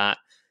doing that.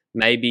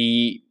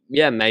 Maybe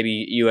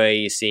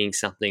UAE is seeing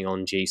something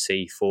on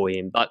GC for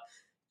him. But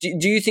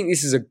do you think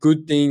this is a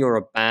good thing or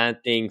a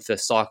bad thing for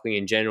cycling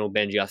in general,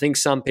 Benji? I think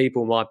some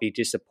people might be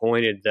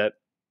disappointed that,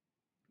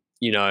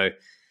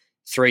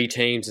 3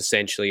 teams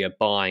essentially are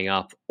buying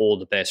up all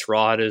the best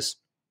riders.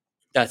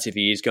 That's if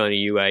he is going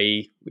to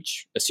UAE,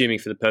 which, assuming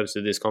for the purpose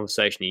of this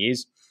conversation, he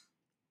is.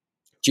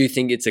 Do you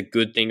think it's a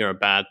good thing or a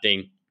bad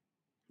thing?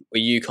 Were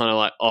you kind of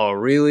like, oh,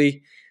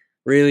 really?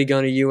 Really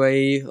going to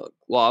UAE?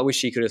 Well, I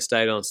wish he could have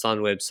stayed on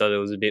Sunweb so there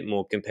was a bit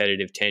more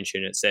competitive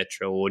tension,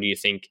 etc. Or do you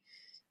think,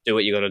 do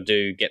what you got to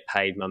do, get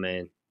paid, my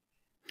man?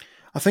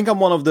 I think I'm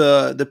one of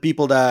the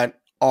people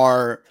that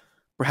are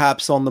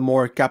perhaps on the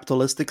more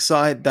capitalistic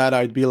side, that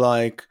I'd be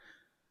like,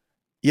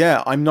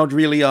 yeah, I'm not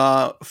really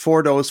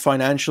for those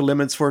financial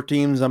limits for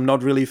teams. I'm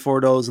not really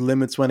for those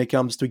limits when it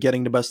comes to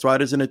getting the best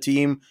riders in a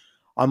team.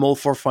 I'm all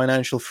for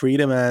financial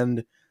freedom,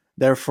 and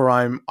therefore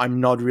I'm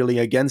not really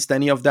against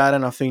any of that.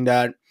 And I think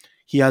that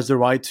he has the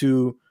right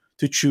to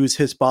choose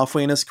his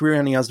pathway in his career,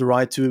 and he has the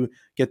right to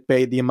get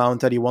paid the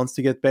amount that he wants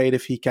to get paid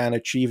if he can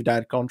achieve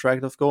that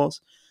contract, of course.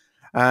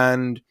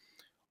 And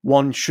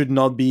one should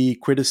not be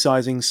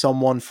criticizing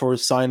someone for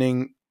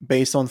signing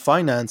based on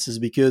finances,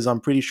 because I'm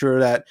pretty sure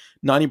that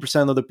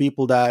 90% of the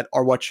people that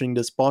are watching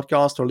this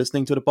podcast or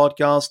listening to the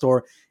podcast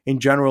or in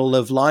general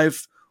live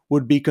life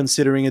would be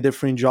considering a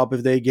different job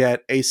if they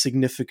get a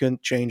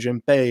significant change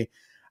in pay.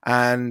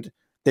 And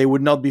they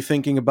would not be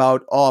thinking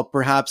about, oh,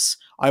 perhaps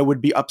I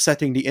would be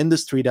upsetting the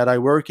industry that I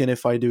work in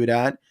if I do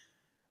that.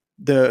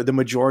 The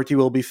majority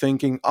will be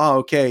thinking, oh,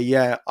 okay,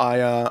 yeah,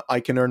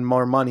 I can earn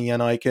more money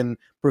and I can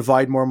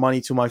provide more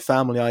money to my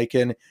family. I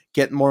can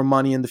get more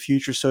money in the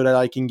future so that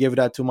I can give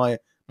that to my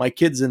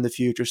kids in the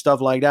future,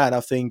 stuff like that.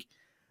 I think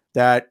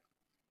that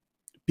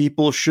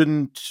people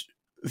shouldn't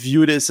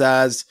view this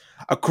as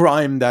a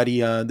crime that he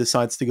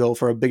decides to go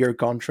for a bigger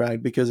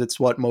contract, because it's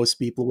what most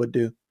people would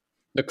do.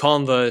 The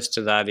converse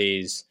to that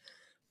is,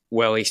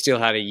 well, he still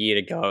had a year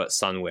to go at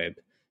Sunweb.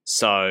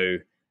 So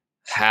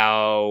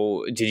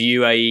how did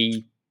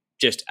UAE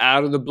just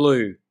out of the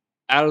blue,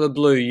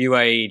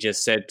 UAE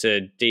just said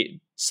to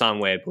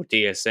Sunweb or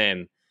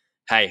DSM,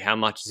 hey, how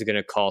much is it going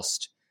to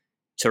cost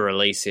to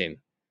release him?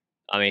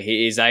 I mean,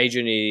 his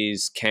agent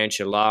is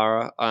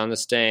Cancellara, I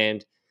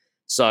understand.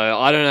 So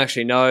I don't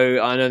actually know.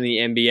 I know in the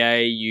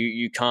NBA,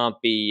 you can't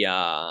be,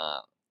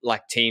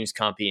 teams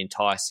can't be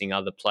enticing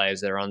other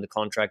players that are under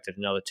contract at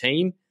another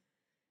team.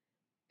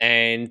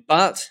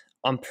 But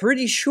I'm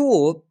pretty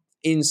sure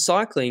in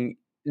cycling,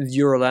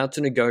 you're allowed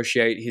to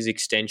negotiate his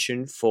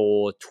extension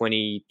for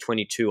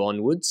 2022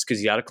 onwards, because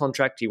he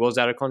was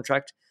out of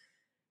contract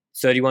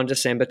 31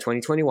 December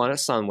 2021 at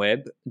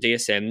Sunweb,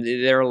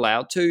 DSM. They're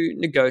allowed to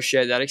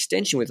negotiate that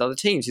extension with other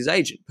teams, his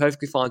agent.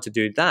 Perfectly fine to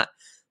do that.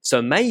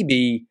 So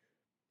maybe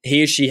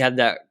he or she had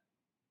that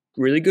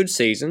really good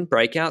season,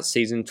 breakout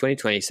season in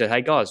 2020, said,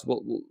 hey guys,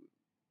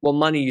 what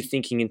money are you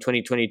thinking in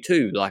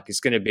 2022? Like,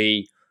 we're going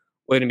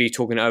to be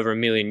talking over €1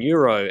 million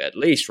at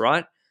least,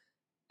 right?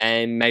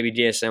 And maybe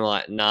DSM are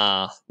like,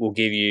 nah, we'll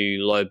give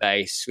you low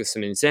base with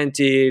some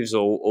incentives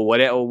or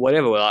whatever.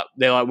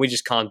 They're like, we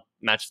just can't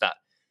match that.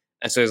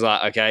 And so it's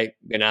like, okay,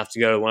 we're going to have to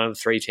go to one of the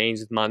 3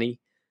 teams with money.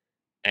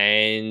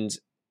 And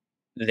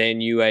then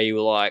UAE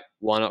were like,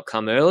 why not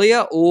come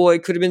earlier? Or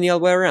it could have been the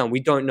other way around. We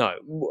don't know.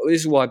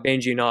 This is why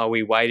Benji and I,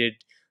 we waited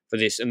for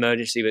this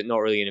emergency, but not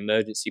really an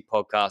emergency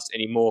podcast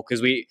anymore,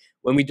 because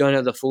when we don't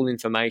have the full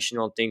information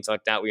on things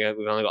like that, we've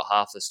only got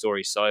half the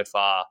story so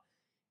far.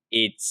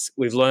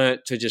 We've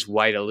learned to just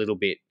wait a little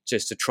bit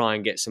just to try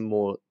and get some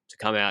more to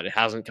come out. It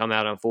hasn't come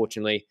out,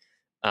 unfortunately.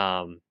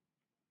 And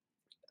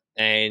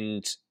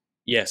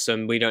yes,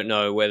 and we don't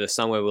know whether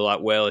somewhere we're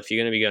like, well, if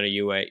you're going to be going to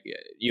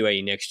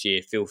UAE next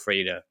year, feel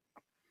free to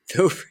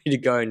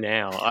go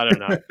now. I don't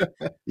know.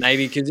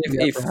 Maybe because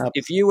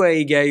if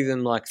UAE gave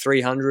them like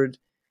 300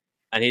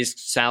 and his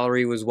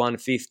salary was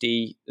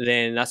 150,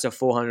 then that's a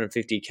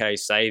 450K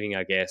saving,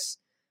 I guess,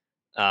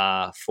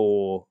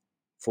 for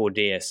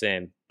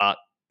DSM. But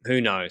who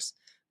knows?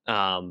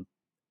 I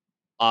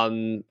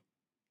kind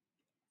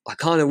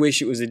of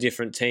wish it was a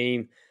different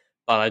team,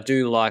 but I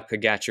do like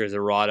Pogacar as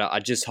a rider. I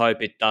just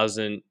hope it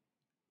doesn't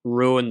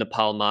ruin the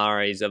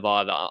Palmares of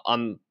either.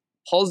 I'm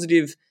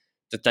positive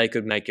that they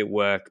could make it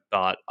work,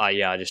 but I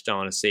just don't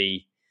want to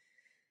see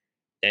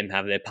them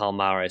have their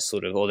Palmares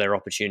sort of, or their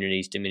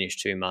opportunities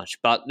diminish too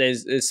much. But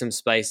there's some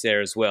space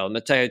there as well.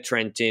 Matteo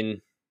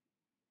Trentin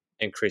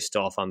and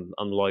Christoph, I'm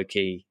low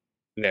key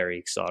very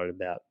excited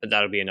about. But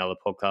that'll be another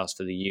podcast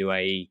for the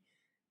UAE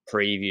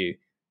preview.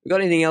 We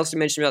got anything else to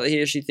mention about the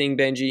Hirschi thing,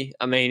 Benji?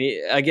 I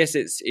mean, I guess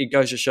it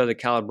goes to show the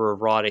caliber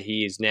of rider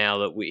he is now,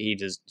 that he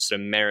just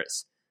sort of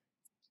merits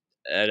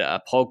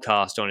a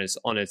podcast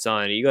on its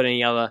own. You got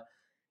any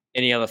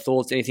other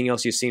thoughts? Anything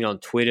else you've seen on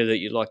Twitter that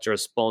you'd like to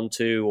respond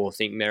to or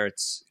think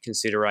merits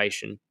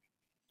consideration?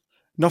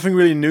 Nothing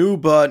really new,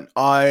 but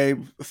I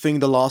think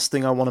the last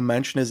thing I want to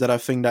mention is that I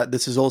think that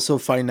this is also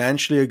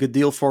financially a good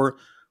deal for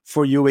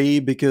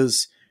UAE,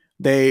 because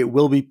they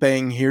will be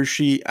paying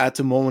Hirschi at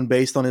the moment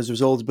based on his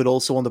results, but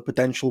also on the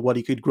potential what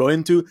he could grow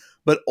into,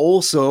 but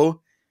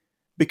also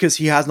because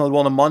he has not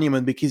won a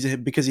monument,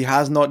 because he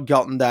has not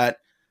gotten that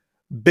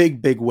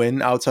big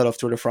win outside of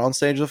Tour de France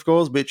stage, of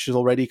course, which is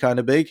already kind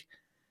of big.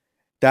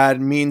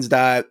 That means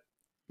that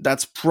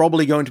that's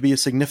probably going to be a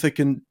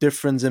significant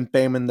difference in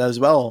payment as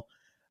well.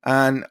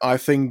 And I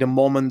think the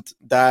moment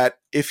that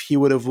if he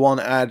would have won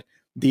at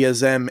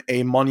DSM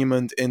a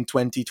monument in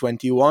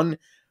 2021,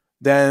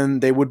 then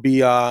they would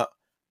be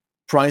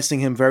pricing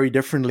him very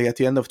differently at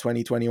the end of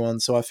 2021.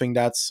 So I think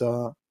that's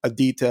a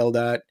detail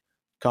that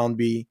can't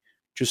be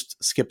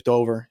just skipped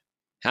over.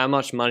 How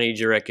much money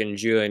do you reckon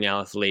Julian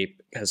Alaphilippe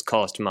has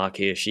cost Marc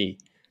Hirschi?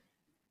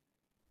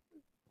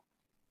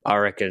 I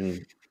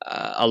reckon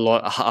a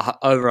lot,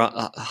 over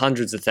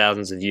hundreds of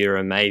thousands of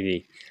euro,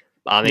 maybe.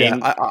 I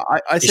mean,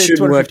 I say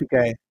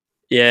 250K.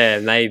 Yeah,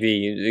 maybe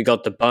you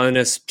got the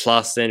bonus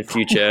plus then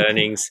future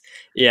earnings.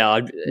 Yeah,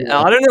 I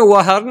don't know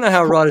why. I don't know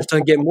how riders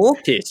don't get more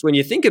pissed when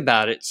you think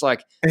about it. It's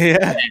like,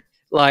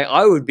 like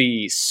I would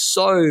be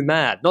so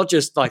mad. Not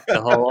just like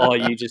the whole,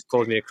 you just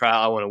caused me to cry,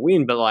 I want to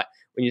win, but like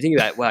when you think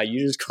about it, wow, you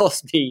just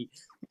cost me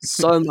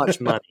so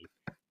much money.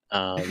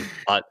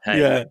 But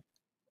hey,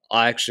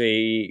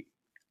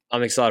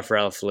 I'm excited for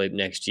Alaphilippe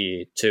next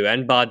year too,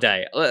 and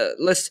Bardet.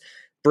 Let's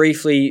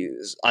briefly.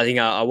 I think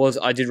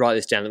I did write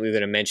this down that we were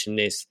going to mention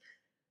this.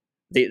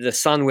 The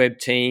Sunweb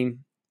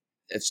team,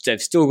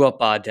 they've still got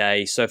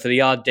Bardet. So for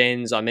the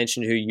Ardennes, I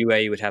mentioned who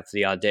UAE would have for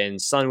the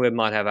Ardennes. Sunweb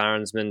might have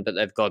Aronsman, but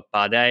they've got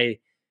Bardet,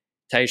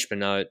 Tej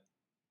Benoot.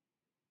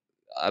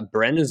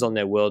 Brenner's on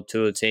their World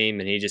Tour team,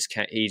 and he just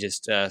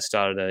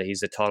started.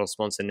 He's the title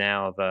sponsor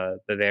now of a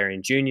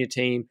Bavarian junior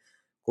team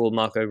called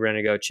Marco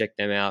Brenner. Go check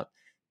them out.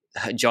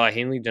 Jai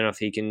Hindley, don't know if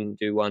he can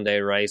do one-day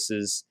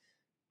races.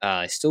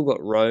 Still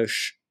got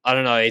Roche. I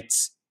don't know.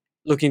 It's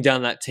looking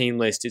down that team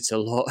list. It's a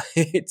lot.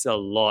 It's a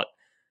lot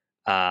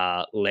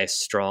less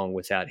strong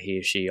without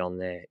Hirschi on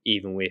there,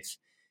 even with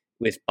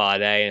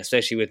Bardet, and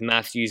especially with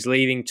Matthews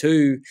leaving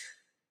too.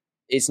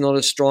 It's not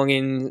as strong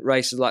in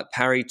races like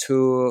Paris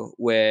Tour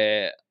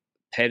where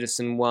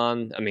Pedersen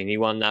won. I mean, he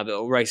won that,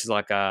 but races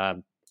like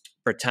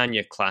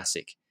Britannia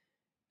Classic,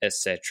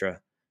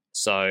 etc.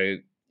 So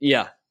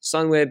yeah,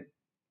 Sunweb.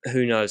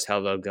 Who knows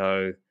how they'll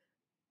go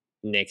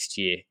next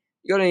year?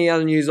 You got any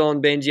other news on,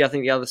 Benji? I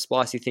think the other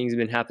spicy things have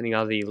been happening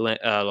are the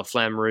La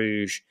Flamme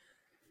Rouge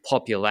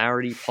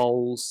popularity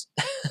polls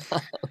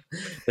that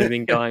have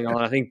been going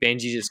on. I think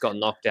Benji just got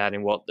knocked out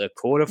in the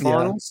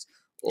quarterfinals?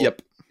 Yeah.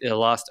 Yep. The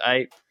last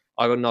 8.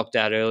 I got knocked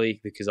out early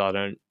because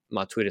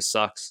my Twitter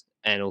sucks,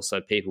 and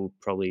also people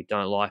probably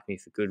don't like me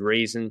for good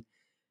reason.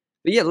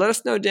 But yeah, let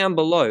us know down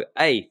below.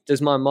 A,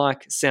 does my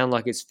mic sound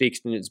like it's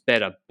fixed and it's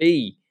better?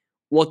 B,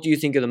 what do you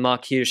think of the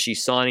Marc Hirschi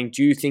signing?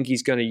 Do you think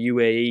he's going to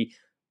UAE?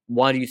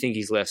 Why do you think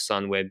he's left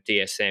Sunweb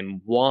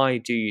DSM? Why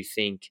do you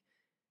think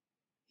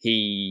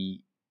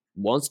he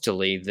wants to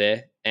leave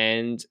there?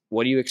 And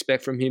what do you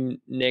expect from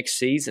him next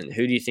season?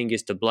 Who do you think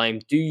is to blame?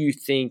 Do you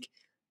think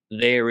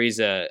there is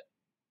a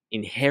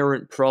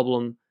inherent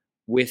problem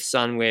with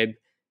Sunweb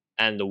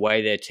and the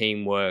way their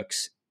team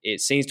works?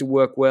 It seems to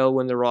work well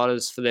when the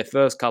riders for their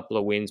first couple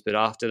of wins, but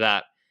after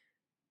that,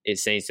 it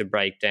seems to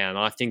break down.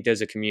 I think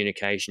there's a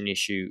communication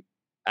issue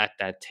at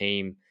that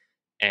team,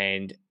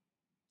 and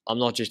I'm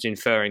not just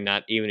inferring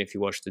that. Even if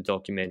you watch the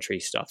documentary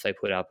stuff they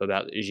put up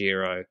about the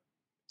Giro,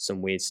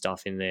 some weird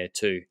stuff in there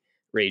too.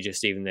 Read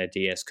just even their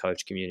DS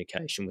coach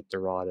communication with the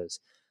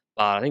riders.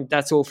 But I think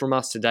that's all from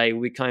us today.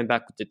 We'll be coming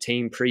back with the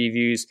team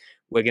previews.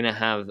 We're going to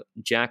have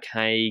Jack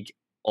Haig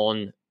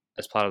on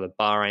as part of the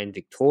Bahrain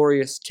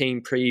Victorious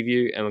team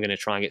preview, and we're going to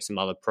try and get some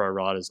other pro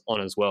riders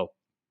on as well.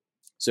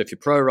 So if you're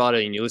a pro rider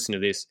and you listen to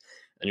this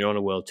and you're on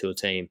a World Tour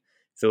team,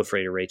 feel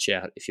free to reach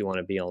out if you want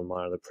to be on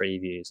one of the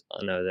previews.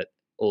 I know that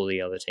all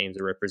the other teams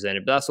are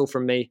represented. But that's all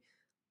from me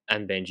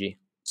and Benji.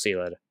 See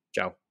you later.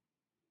 Ciao.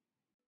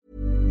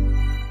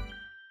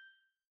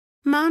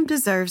 Mom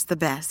deserves the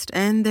best,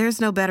 and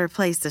there's no better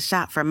place to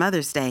shop for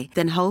Mother's Day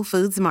than Whole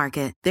Foods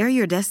Market. They're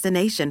your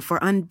destination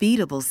for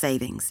unbeatable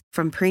savings,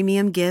 from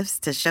premium gifts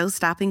to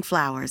show-stopping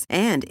flowers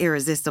and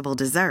irresistible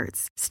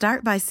desserts.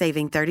 Start by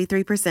saving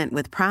 33%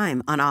 with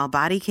Prime on all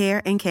body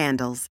care and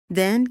candles.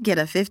 Then get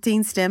a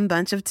 15-stem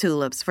bunch of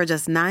tulips for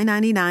just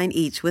 $9.99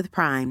 each with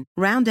Prime.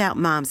 Round out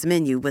Mom's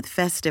menu with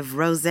festive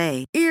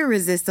rosé,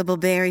 irresistible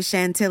berry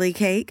chantilly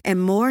cake,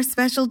 and more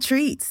special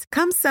treats.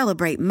 Come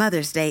celebrate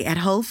Mother's Day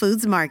at Whole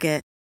Foods Market.